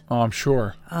nods. Oh, I'm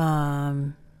sure.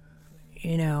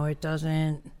 You know, it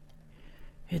doesn't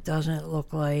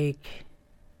look like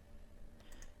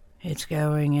it's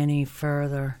going any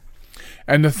further.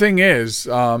 And the thing is,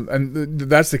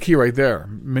 that's the key right there,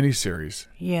 miniseries.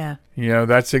 Yeah. You know,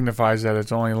 that signifies that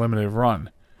it's only a limited run.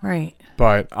 Right.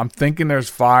 But I'm thinking there's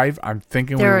 5. I'm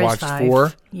thinking we watched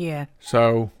 4. Yeah.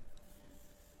 So,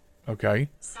 okay.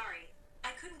 Sorry, I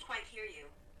couldn't quite hear you.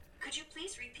 Could you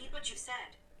please repeat what you said?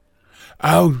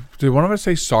 Oh, did one of us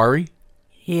say sorry?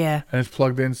 Yeah. And it's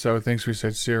plugged in, so it thinks we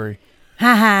said Siri.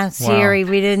 Haha, Siri.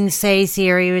 Wow. We didn't say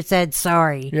Siri. We said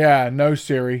sorry. Yeah, no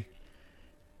Siri.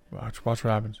 Watch what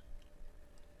happens.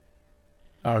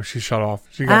 Oh, she shut off.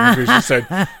 She got me. She said,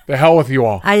 "The hell with you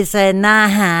all." I said,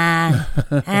 "Nah."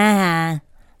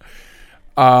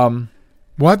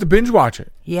 We'll have to binge watch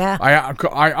it. Yeah.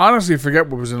 I honestly forget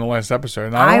what was in the last episode.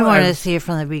 And I want to see it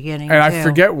from the beginning. And too. I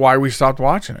forget why we stopped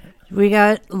watching it. We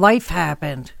got life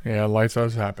happened. Yeah, life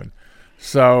does happen.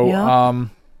 So, yep.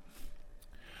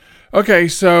 Okay,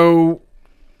 so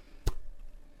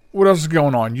what else is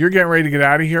going on? You're getting ready to get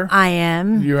out of here? I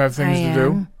am. You have things to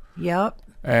do? Yep.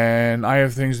 And I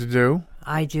have things to do.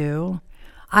 I do.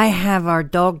 I have our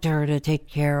dog tour to take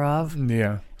care of.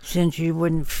 Yeah. Since you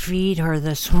wouldn't feed her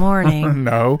this morning.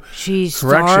 No. She's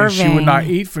Correction, starving. she would not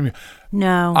eat from you.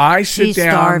 No. She's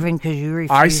starving because you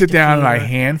refuse I sit down and her. I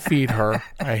hand feed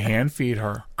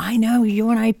her. I know.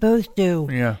 You and I both do.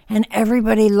 Yeah. And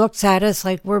everybody looks at us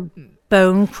like we're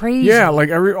bone crazy. Yeah, like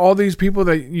all these people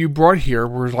that you brought here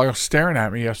were like staring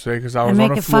at me yesterday because I was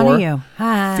on the floor making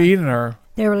fun of you. feeding her.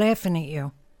 They were laughing at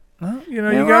you. Well, you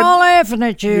know, they were all laughing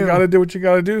at you. You got to do what you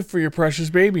got to do for your precious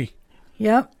baby.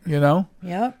 Yep. You know?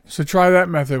 Yep. So try that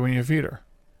method when you feed her.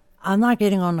 I'm not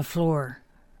getting on the floor.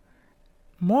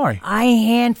 Why? I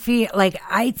hand feed, like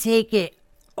I take it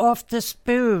off the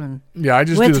spoon. Yeah, I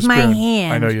just with do the spoon. my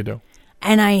hand. I know you do.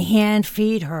 And I hand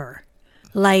feed her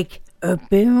like a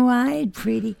blue-eyed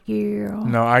pretty girl.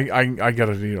 No, I got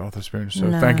to eat off the spoon.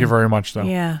 So thank you very much, though.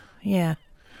 Yeah.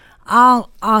 I'll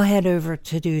head over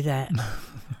to do that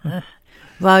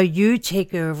while you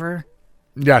take over.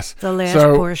 Yes. The last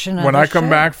portion of when the I come show.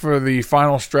 back for the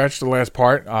final stretch, the last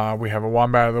part, we have a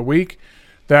Wombat of the Week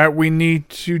that we need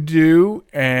to do,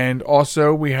 and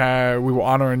also we will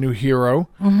honor a new hero,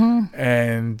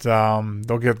 and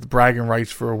they'll get the bragging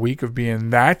rights for a week of being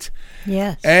that.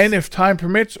 Yes. And if time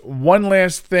permits, one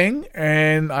last thing,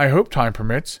 and I hope time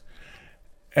permits.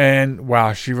 And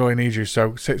wow, she really needs you.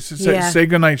 So say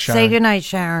goodnight, Sharon. Say goodnight,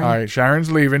 Sharon. All right,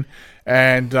 Sharon's leaving.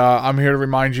 And I'm here to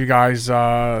remind you guys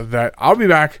that I'll be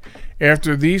back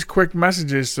after these quick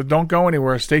messages. So don't go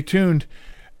anywhere. Stay tuned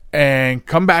and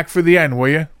come back for the end, will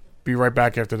you? Be right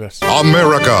back after this.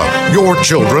 America, your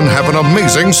children have an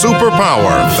amazing superpower.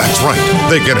 That's right.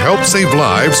 They can help save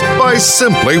lives by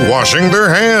simply washing their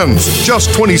hands.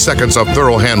 Just 20 seconds of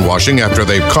thorough hand washing after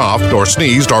they've coughed or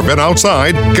sneezed or been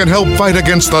outside can help fight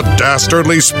against the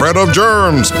dastardly spread of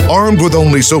germs. Armed with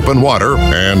only soap and water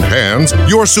and hands,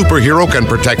 your superhero can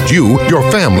protect you, your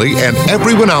family, and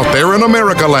everyone out there in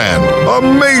America land.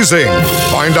 Amazing!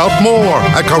 Find out more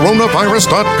at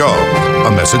coronavirus.gov. A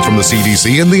message from the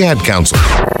CDC and the Ad Council.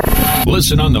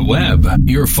 Listen on the web,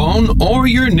 your phone, or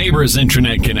your neighbor's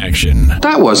internet connection.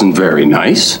 That wasn't very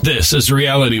nice. This is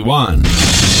Reality One.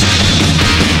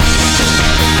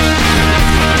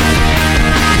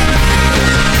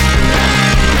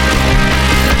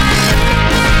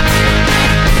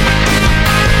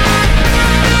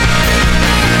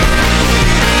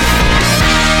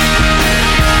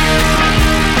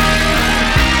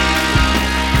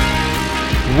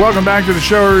 Welcome back to the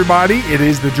show, everybody. It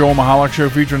is the Joel Michalec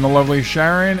Show featuring the lovely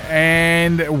Sharon,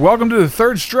 and welcome to the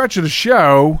third stretch of the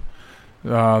show.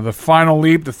 The final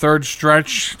leap, the third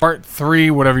stretch, part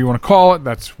 3, whatever you want to call it.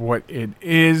 That's what it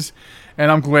is, and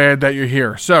I'm glad that you're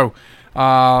here. So,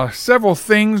 several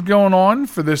things going on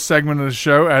for this segment of the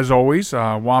show, as always.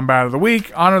 Wombat of the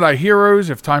Week, Honor Thy Heroes,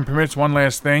 if time permits, one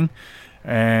last thing.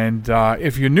 And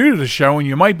if you're new to the show, and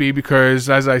you might be, because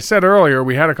as I said earlier,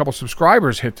 we had a couple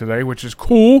subscribers hit today, which is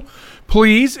cool.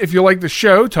 Please, if you like the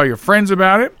show, tell your friends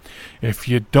about it. If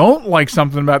you don't like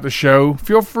something about the show,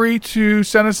 feel free to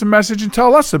send us a message and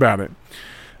tell us about it.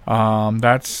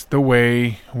 That's the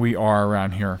way we are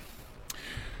around here.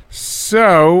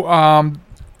 So,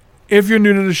 if you're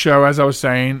new to the show, as I was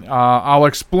saying, I'll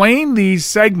explain these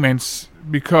segments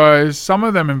because some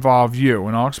of them involve you,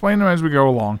 and I'll explain them as we go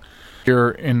along.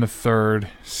 Here in the third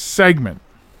segment.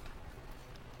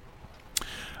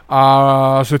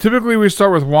 So typically we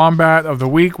start with Wombat of the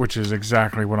Week, which is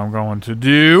exactly what I'm going to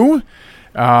do.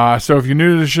 So if you're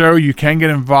new to the show, you can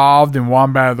get involved in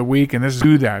Wombat of the Week, and this is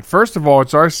do that. First of all,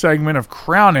 it's our segment of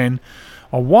crowning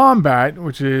a wombat,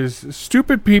 which is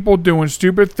stupid people doing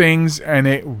stupid things and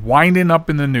it winding up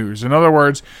in the news. In other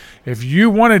words, if you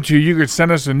wanted to, you could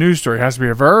send us a news story. It has to be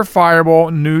a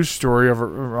verifiable news story and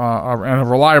a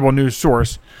reliable news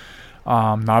source,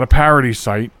 not a parody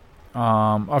site,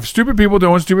 of stupid people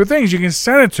doing stupid things. You can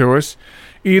send it to us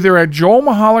either at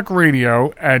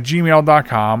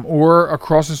joelmichalecradio@gmail.com or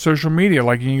across the social media.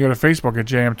 Like you can go to Facebook at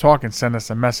JM Talk and send us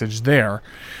a message there.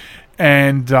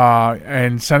 And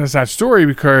send us that story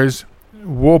because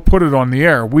we'll put it on the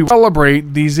air. We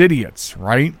celebrate these idiots,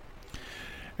 right?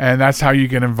 And that's how you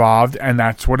get involved, and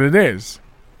that's what it is.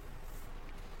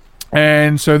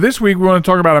 And so this week we want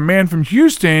to talk about a man from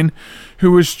Houston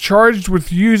who was charged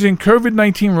with using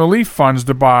COVID-19 relief funds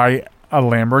to buy a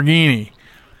Lamborghini.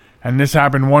 And this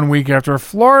happened 1 week after a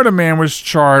Florida man was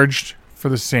charged for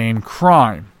the same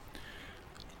crime.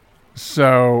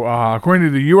 So, according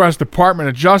to the U.S. Department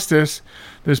of Justice,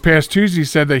 this past Tuesday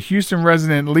said that Houston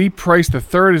resident Lee Price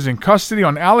III is in custody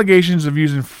on allegations of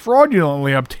using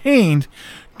fraudulently obtained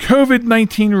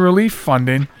COVID-19 relief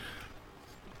funding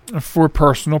for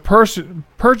personal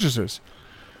purchases.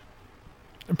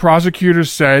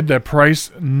 Prosecutors said that Price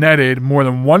netted more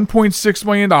than $1.6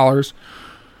 million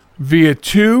via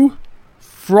 2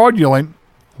 fraudulent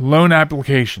loan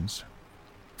applications.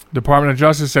 Department of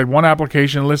Justice said one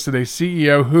application listed a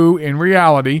CEO who, in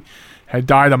reality, had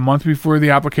died a month before the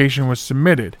application was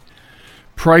submitted.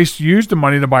 Price used the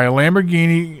money to buy a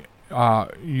Lamborghini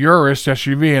Urus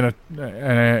SUV and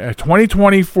a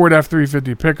 2020 Ford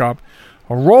F-350 pickup,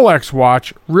 a Rolex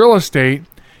watch, real estate,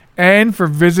 and for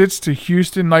visits to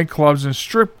Houston nightclubs and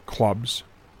strip clubs.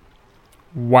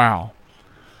 Wow.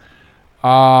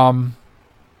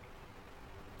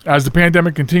 As the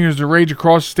pandemic continues to rage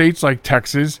across states like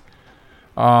Texas,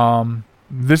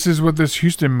 this is what this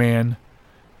Houston man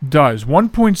does.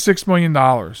 $1.6 million.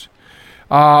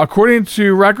 According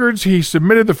to records, he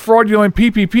submitted the fraudulent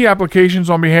PPP applications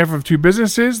on behalf of 2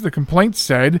 businesses. The complaint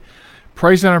said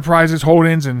Price Enterprises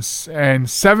Holdings and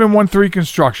 713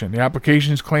 Construction. The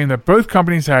applications claimed that both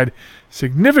companies had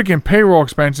significant payroll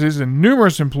expenses and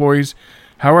numerous employees.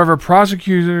 However,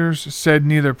 prosecutors said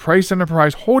neither Price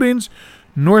Enterprise Holdings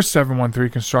nor 713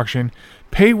 Construction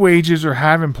pay wages or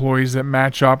have employees that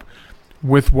match up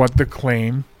with what the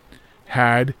claim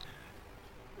had,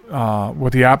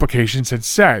 what the applications had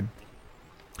said.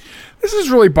 This is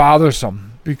really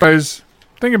bothersome because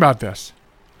think about this.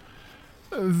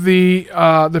 The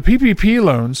PPP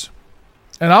loans,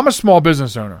 and I'm a small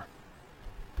business owner,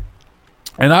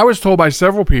 and I was told by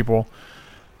several people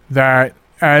that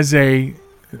as a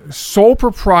sole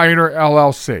proprietor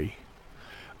LLC,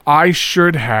 I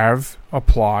should have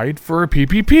applied for a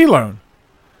PPP loan,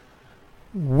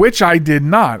 which I did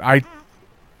not.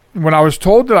 When I was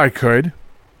told that I could,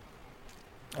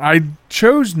 I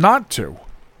chose not to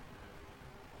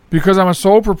because I'm a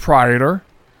sole proprietor.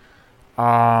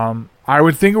 I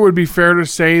would think it would be fair to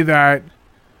say that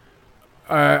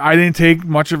I didn't take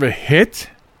much of a hit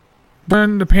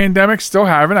during the pandemic. Still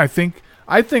haven't. I think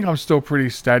I'm still pretty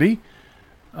steady.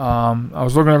 I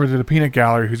was looking over to the peanut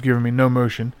gallery who's giving me no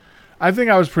motion. I think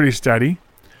I was pretty steady.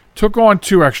 Took on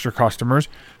 2 extra customers.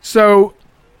 So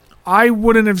I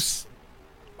wouldn't have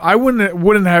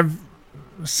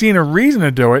seen a reason to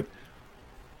do it.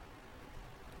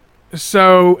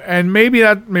 So, and maybe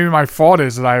my fault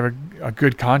is that I have a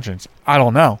good conscience. I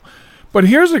don't know. But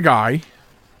here's a guy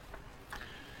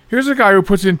who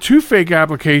puts in 2 fake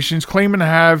applications claiming to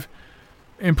have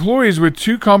employees with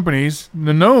 2 companies,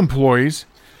 the no employees,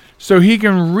 so he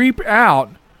can reap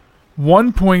out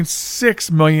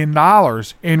 $1.6 million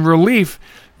in relief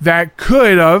that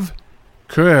could have,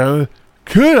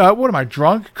 what am I,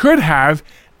 drunk? Could have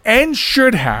and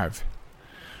should have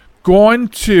gone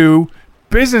to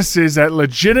businesses that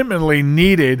legitimately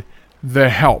needed the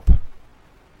help.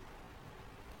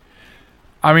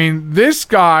 I mean, this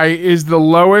guy is the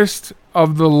lowest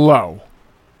of the low.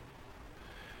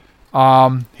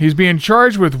 He's being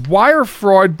charged with wire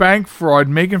fraud, bank fraud,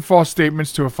 making false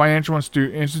statements to a financial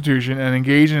institution, and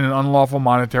engaging in unlawful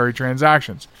monetary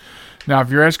transactions. Now, if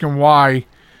you're asking why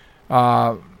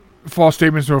false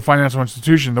statements to a financial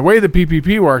institution, the way the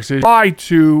PPP works is apply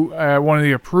to one of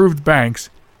the approved banks.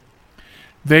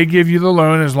 They give you the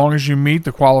loan as long as you meet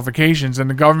the qualifications, and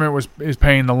the government is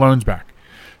paying the loans back.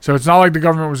 So it's not like the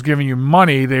government was giving you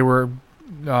money. They were,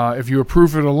 if you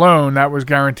approved for the loan, that was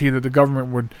guaranteed that the government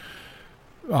would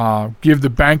give the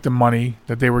bank the money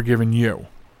that they were giving you.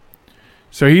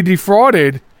 So he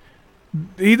defrauded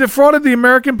the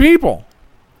American people.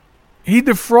 He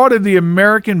defrauded the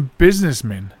American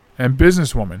businessmen and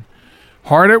businesswomen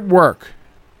hard at work.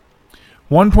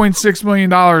 $1.6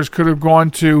 million could have gone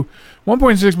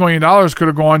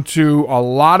to a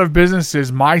lot of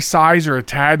businesses my size or a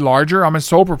tad larger. I'm a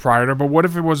sole proprietor, but what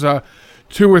if it was a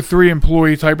 2 or 3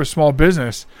 employee type of small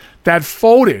business that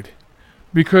folded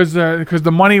because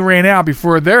the money ran out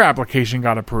before their application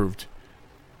got approved,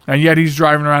 and yet he's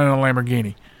driving around in a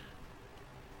Lamborghini?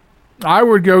 I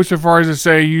would go so far as to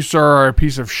say you, sir, are a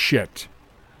piece of shit.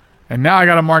 And now I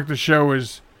got to mark the show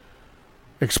as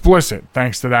explicit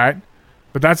thanks to that.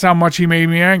 But that's how much he made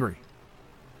me angry.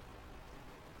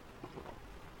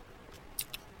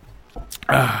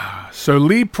 So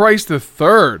Lee Price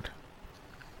III,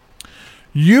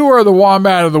 you are the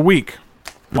Wombat of the Week.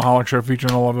 Michalec Show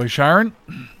featuring the lovely Sharon.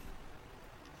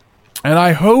 And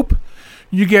I hope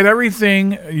you get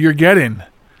everything you're getting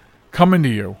coming to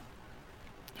you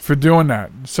for doing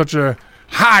that. Such a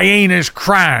heinous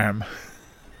crime.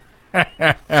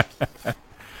 To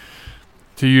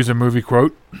use a movie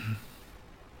quote.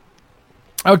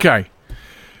 Okay.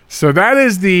 So that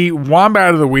is the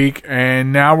Wombat of the Week,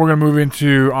 and now we're going to move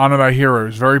into Honor Thy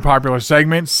Heroes. Very popular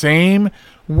segment. Same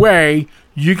way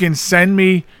you can send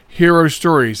me hero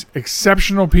stories.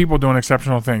 Exceptional people doing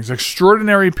exceptional things.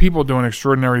 Extraordinary people doing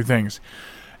extraordinary things.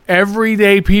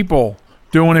 Everyday people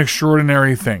doing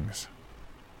extraordinary things.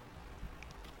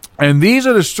 And these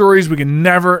are the stories we can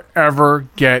never, ever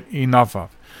get enough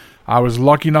of. I was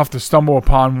lucky enough to stumble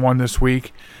upon one this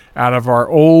week out of our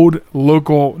old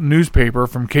local newspaper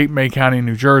from Cape May County,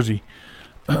 New Jersey.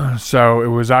 So it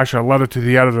was actually a letter to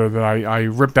the editor that I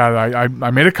ripped out.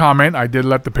 I made a comment. I did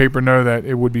let the paper know that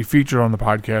it would be featured on the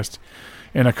podcast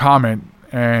in a comment.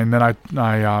 And then I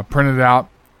printed it out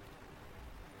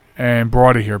and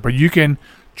brought it here. But you can,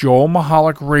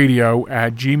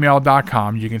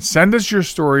 joelmichalecradio@gmail.com. You can send us your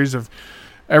stories of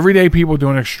everyday people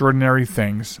doing extraordinary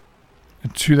things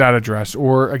to that address,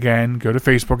 or again, go to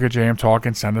Facebook at JM Talk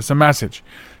and send us a message.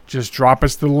 Just drop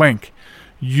us the link.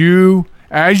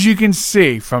 As you can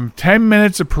see, from 10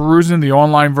 minutes of perusing the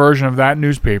online version of that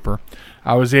newspaper,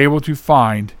 I was able to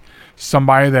find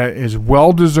somebody that is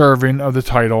well deserving of the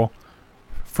title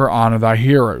for Honor Thy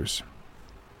Heroes.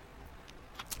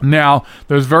 Now,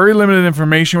 there's very limited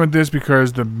information with this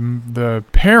because the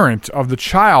parent of the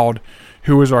child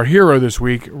who was our hero this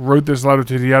week wrote this letter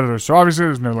to the editor. So obviously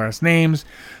there's no last names.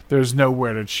 There's no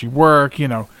where did she work,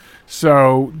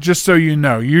 So just so you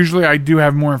know, usually I do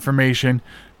have more information,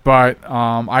 but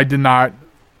I did not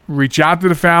reach out to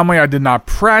the family. I did not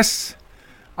press.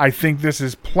 I think this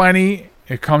is plenty.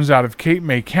 It comes out of Cape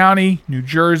May County, New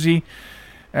Jersey,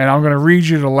 and I'm going to read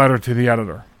you the letter to the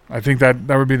editor. I think that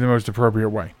would be the most appropriate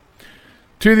way.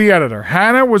 To the editor,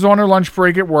 Hannah was on her lunch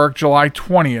break at work July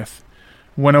 20th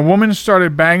when a woman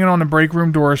started banging on the break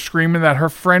room door screaming that her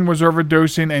friend was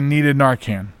overdosing and needed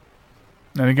Narcan.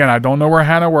 And again, I don't know where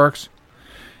Hannah works.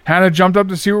 Hannah jumped up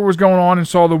to see what was going on and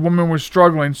saw the woman was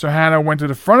struggling, so Hannah went to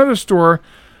the front of the store,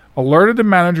 alerted the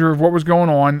manager of what was going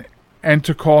on, and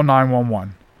to call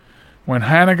 911. When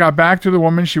Hannah got back to the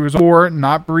woman, she was on the floor,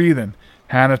 not breathing.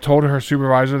 Hannah told her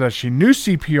supervisor that she knew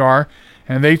CPR,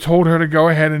 and they told her to go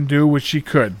ahead and do what she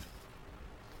could.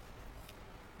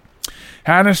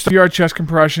 Hannah started chest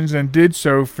compressions and did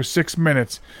so for 6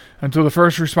 minutes until the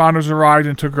first responders arrived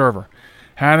and took over.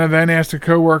 Hannah then asked a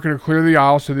co-worker to clear the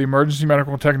aisle so the emergency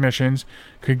medical technicians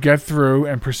could get through,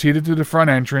 and proceeded to the front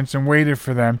entrance and waited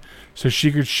for them so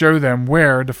she could show them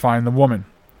where to find the woman.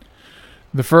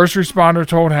 The first responder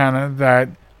told Hannah that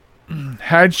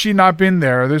had she not been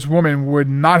there, this woman would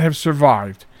not have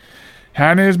survived.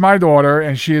 Hannah is my daughter,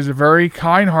 and she is a very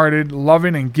kind-hearted,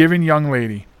 loving, and giving young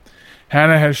lady.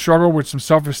 Hannah has struggled with some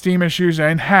self-esteem issues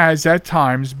and has, at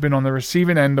times, been on the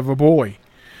receiving end of a bully.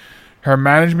 Her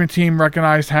management team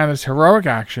recognized Hannah's heroic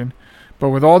action, but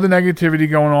with all the negativity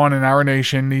going on in our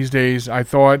nation these days, I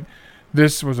thought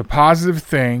this was a positive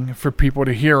thing for people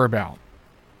to hear about.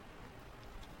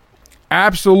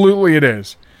 Absolutely it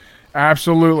is.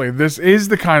 Absolutely. This is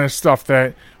the kind of stuff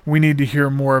that we need to hear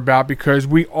more about, because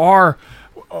we are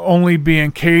only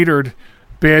being catered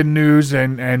bad news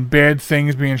and bad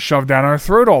things being shoved down our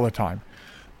throat all the time.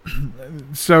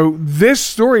 So this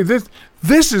story,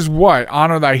 this is what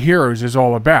Honor Thy Heroes is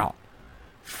all about.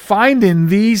 Finding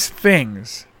these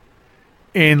things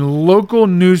in local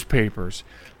newspapers.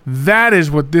 That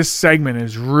is what this segment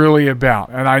is really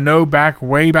about. And I know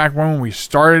way back when we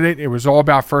started it, it was all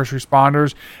about first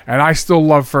responders. And I still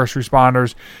love first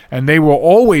responders. And they will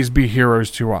always be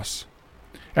heroes to us.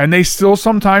 And they still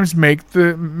sometimes make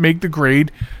the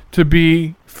grade to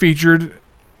be featured,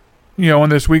 in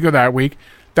this week or that week.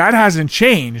 That hasn't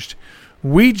changed.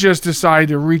 We just decided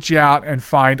to reach out and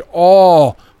find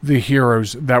all the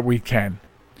heroes that we can.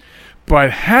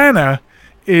 But Hannah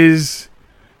would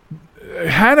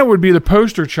be the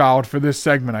poster child for this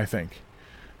segment, I think.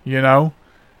 And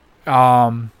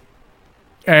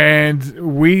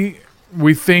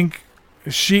we think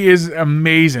she is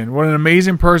amazing. What an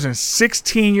amazing person.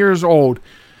 16 years old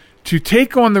to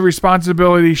take on the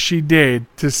responsibility she did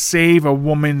to save a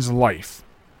woman's life.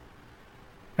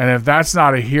 And if that's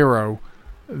not a hero,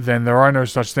 then there are no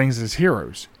such things as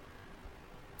heroes.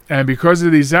 And because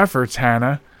of these efforts,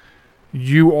 Hannah,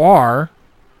 you are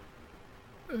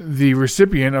the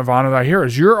recipient of Honor Thy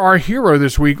Heroes. You're our hero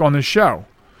this week on the show.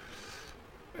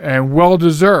 And well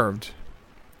deserved.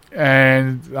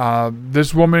 And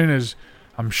this woman is,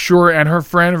 I'm sure, and her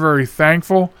friend are very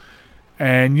thankful.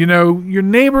 And, your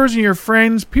neighbors and your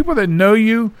friends, people that know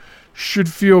you, should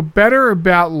feel better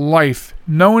about life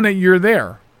knowing that you're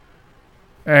there.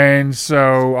 And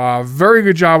so, very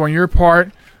good job on your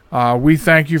part. We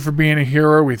thank you for being a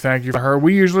hero. We thank you for her.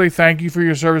 We usually thank you for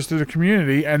your service to the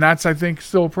community, and that's, I think,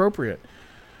 still appropriate.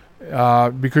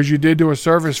 Because you did do a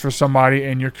service for somebody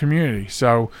in your community.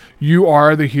 So, you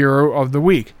are the hero of the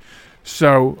week.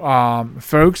 So,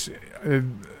 folks,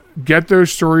 get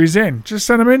those stories in. Just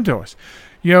send them in to us.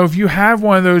 If you have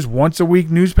one of those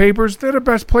once-a-week newspapers, they're the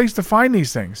best place to find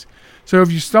these things. So,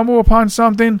 if you stumble upon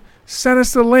something, send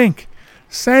us the link.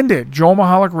 Send it,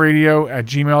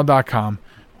 joelmichallecradio@gmail.com.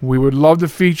 We would love to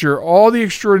feature all the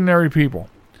extraordinary people.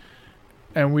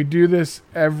 And we do this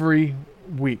every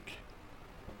week.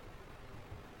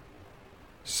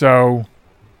 So,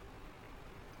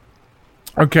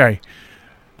 okay.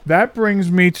 That brings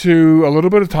me to a little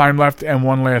bit of time left and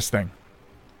one last thing.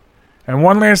 And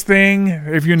one last thing,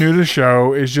 if you're new to the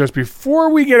show, is just before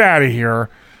we get out of here,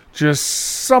 just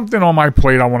something on my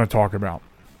plate I want to talk about.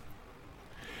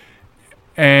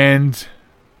 And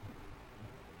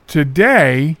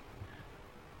today,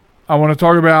 I want to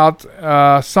talk about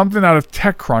something out of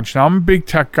TechCrunch. Now, I'm a big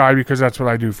tech guy because that's what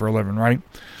I do for a living, right?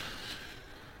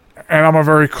 And I'm a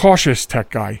very cautious tech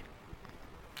guy.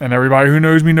 And everybody who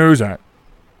knows me knows that.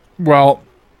 Well,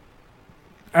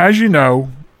 as you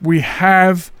know, we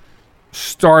have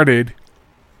started,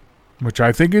 which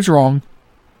I think is wrong,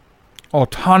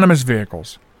 autonomous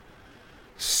vehicles.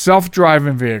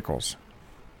 Self-driving vehicles.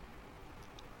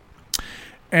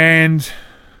 And,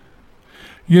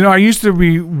 I used to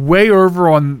be way over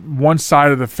on one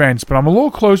side of the fence, but I'm a little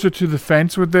closer to the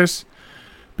fence with this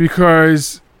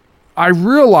because I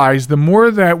realize the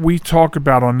more that we talk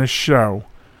about on this show,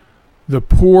 the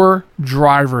poor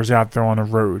drivers out there on the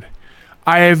road,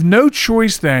 I have no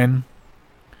choice then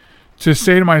to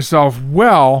say to myself,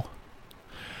 well,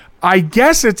 I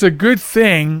guess it's a good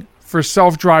thing for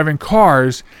self-driving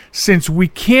cars since we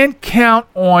can't count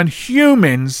on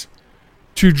humans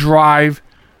to drive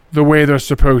the way they're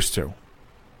supposed to.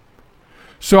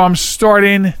 So I'm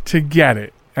starting to get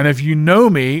it. And if you know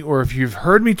me, or if you've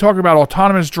heard me talk about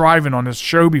autonomous driving on this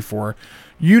show before,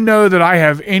 you know that I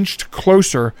have inched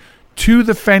closer to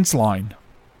the fence line.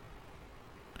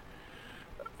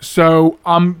 So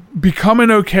I'm becoming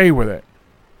okay with it.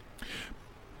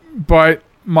 But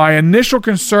my initial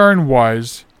concern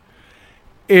was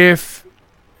if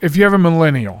you have a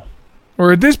millennial,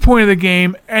 or at this point of the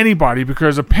game, anybody,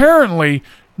 because apparently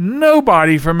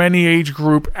nobody from any age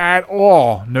group at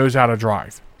all knows how to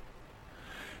drive.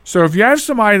 So if you have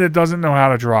somebody that doesn't know how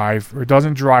to drive, or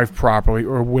doesn't drive properly,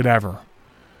 or whatever,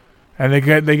 and they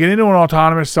get into an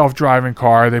autonomous self-driving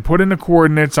car, they put in the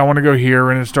coordinates, I want to go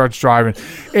here, and it starts driving.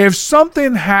 If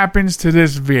something happens to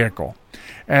this vehicle,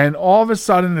 and all of a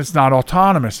sudden it's not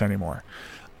autonomous anymore,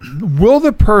 will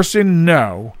the person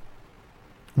know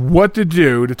what to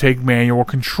do to take manual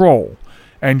control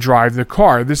and drive the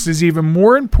car. This is even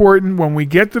more important when we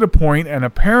get to the point, and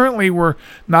apparently we're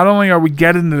not only are we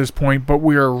getting to this point, but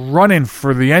we are running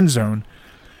for the end zone,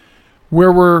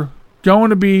 where we're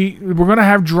going to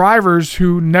have drivers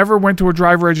who never went to a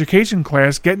driver education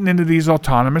class getting into these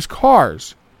autonomous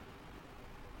cars.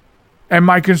 And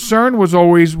my concern was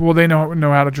always, will they know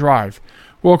how to drive?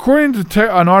 Well, according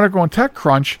to an article on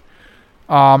TechCrunch,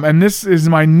 and this is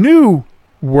my new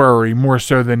worry more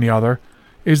so than the other,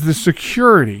 is the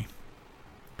security.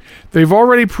 They've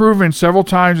already proven several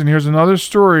times, and here's another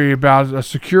story about a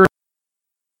security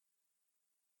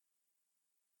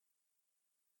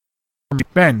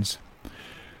Benz.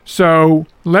 So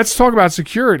let's talk about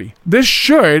security. This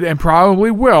should and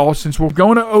probably will, since we're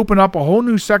going to open up a whole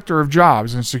new sector of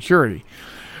jobs in security.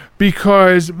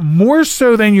 Because more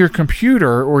so than your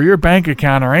computer or your bank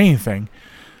account or anything,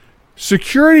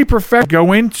 security professionals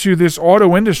go into this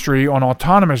auto industry on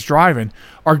autonomous driving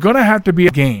are going to have to be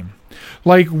a game.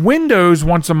 Like Windows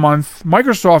once a month,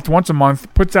 Microsoft once a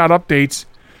month puts out updates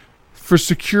for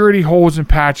security holes and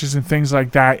patches and things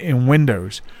like that in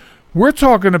Windows. We're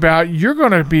talking about you're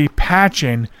going to be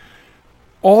patching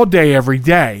all day, every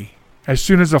day. As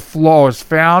soon as a flaw is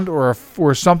found or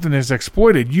something is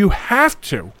exploited, you have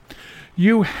to.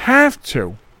 You have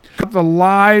to. The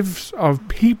lives of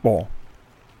people.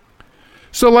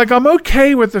 So, like, I'm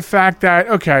okay with the fact that,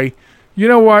 okay, you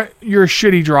know what? You're a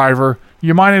shitty driver.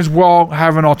 You might as well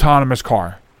have an autonomous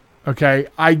car. Okay?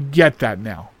 I get that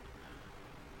now.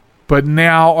 But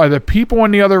now are the people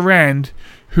on the other end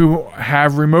who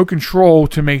have remote control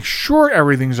to make sure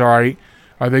everything's all right,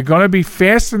 are they going to be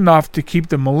fast enough to keep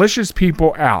the malicious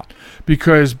people out?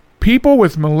 Because people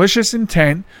with malicious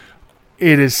intent,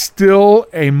 it is still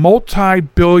a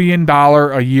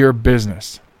multi-billion-dollar-a-year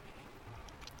business.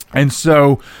 And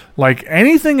so, like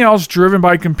anything else driven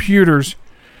by computers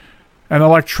and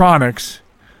electronics,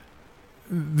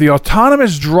 the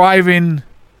autonomous driving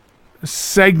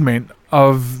segment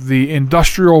of the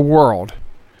industrial world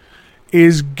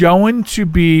is going to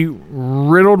be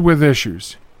riddled with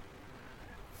issues.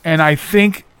 And I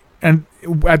think, and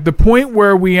at the point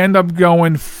where we end up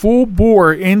going full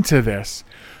bore into this,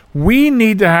 we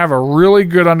need to have a really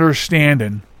good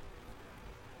understanding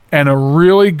and a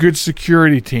really good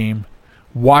security team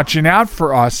watching out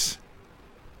for us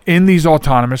in these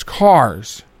autonomous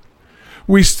cars.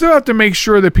 We still have to make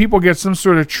sure that people get some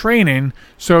sort of training,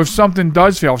 so if something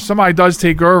does fail, if somebody does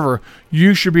take over,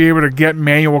 you should be able to get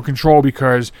manual control,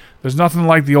 because there's nothing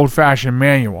like the old-fashioned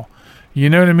manual. You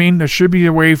know what I mean? There should be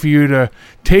a way for you to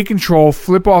take control,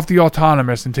 flip off the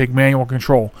autonomous, and take manual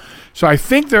control. So I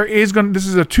think this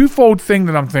is a twofold thing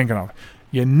that I'm thinking of.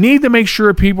 You need to make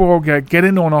sure people get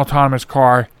into an autonomous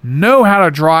car, know how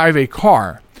to drive a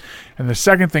car. And the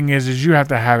second thing is you have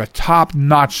to have a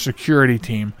top-notch security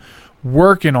team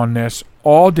working on this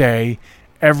all day,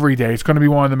 every day. It's going to be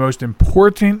one of the most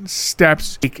important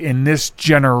steps in this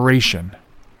generation.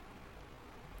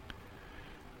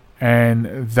 And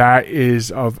that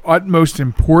is of utmost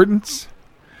importance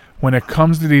when it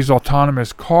comes to these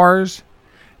autonomous cars.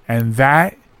 And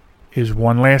that is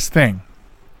one last thing.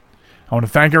 I want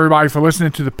to thank everybody for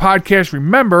listening to the podcast.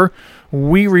 Remember,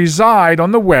 we reside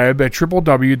on the web at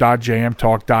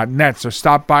www.jmtalk.net. So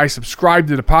stop by, subscribe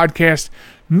to the podcast.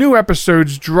 New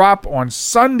episodes drop on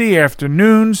Sunday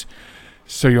afternoons,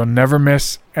 so you'll never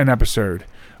miss an episode.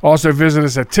 Also visit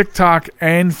us at TikTok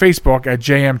and Facebook at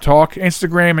JM Talk.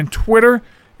 Instagram and Twitter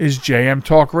is JM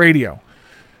Talk Radio.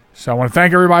 So I want to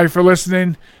thank everybody for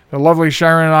listening. The lovely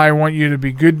Sharon and I want you to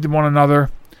be good to one another.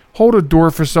 Hold a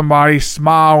door for somebody,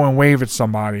 smile and wave at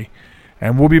somebody.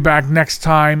 And we'll be back next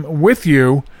time with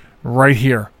you right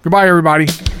here. Goodbye, everybody.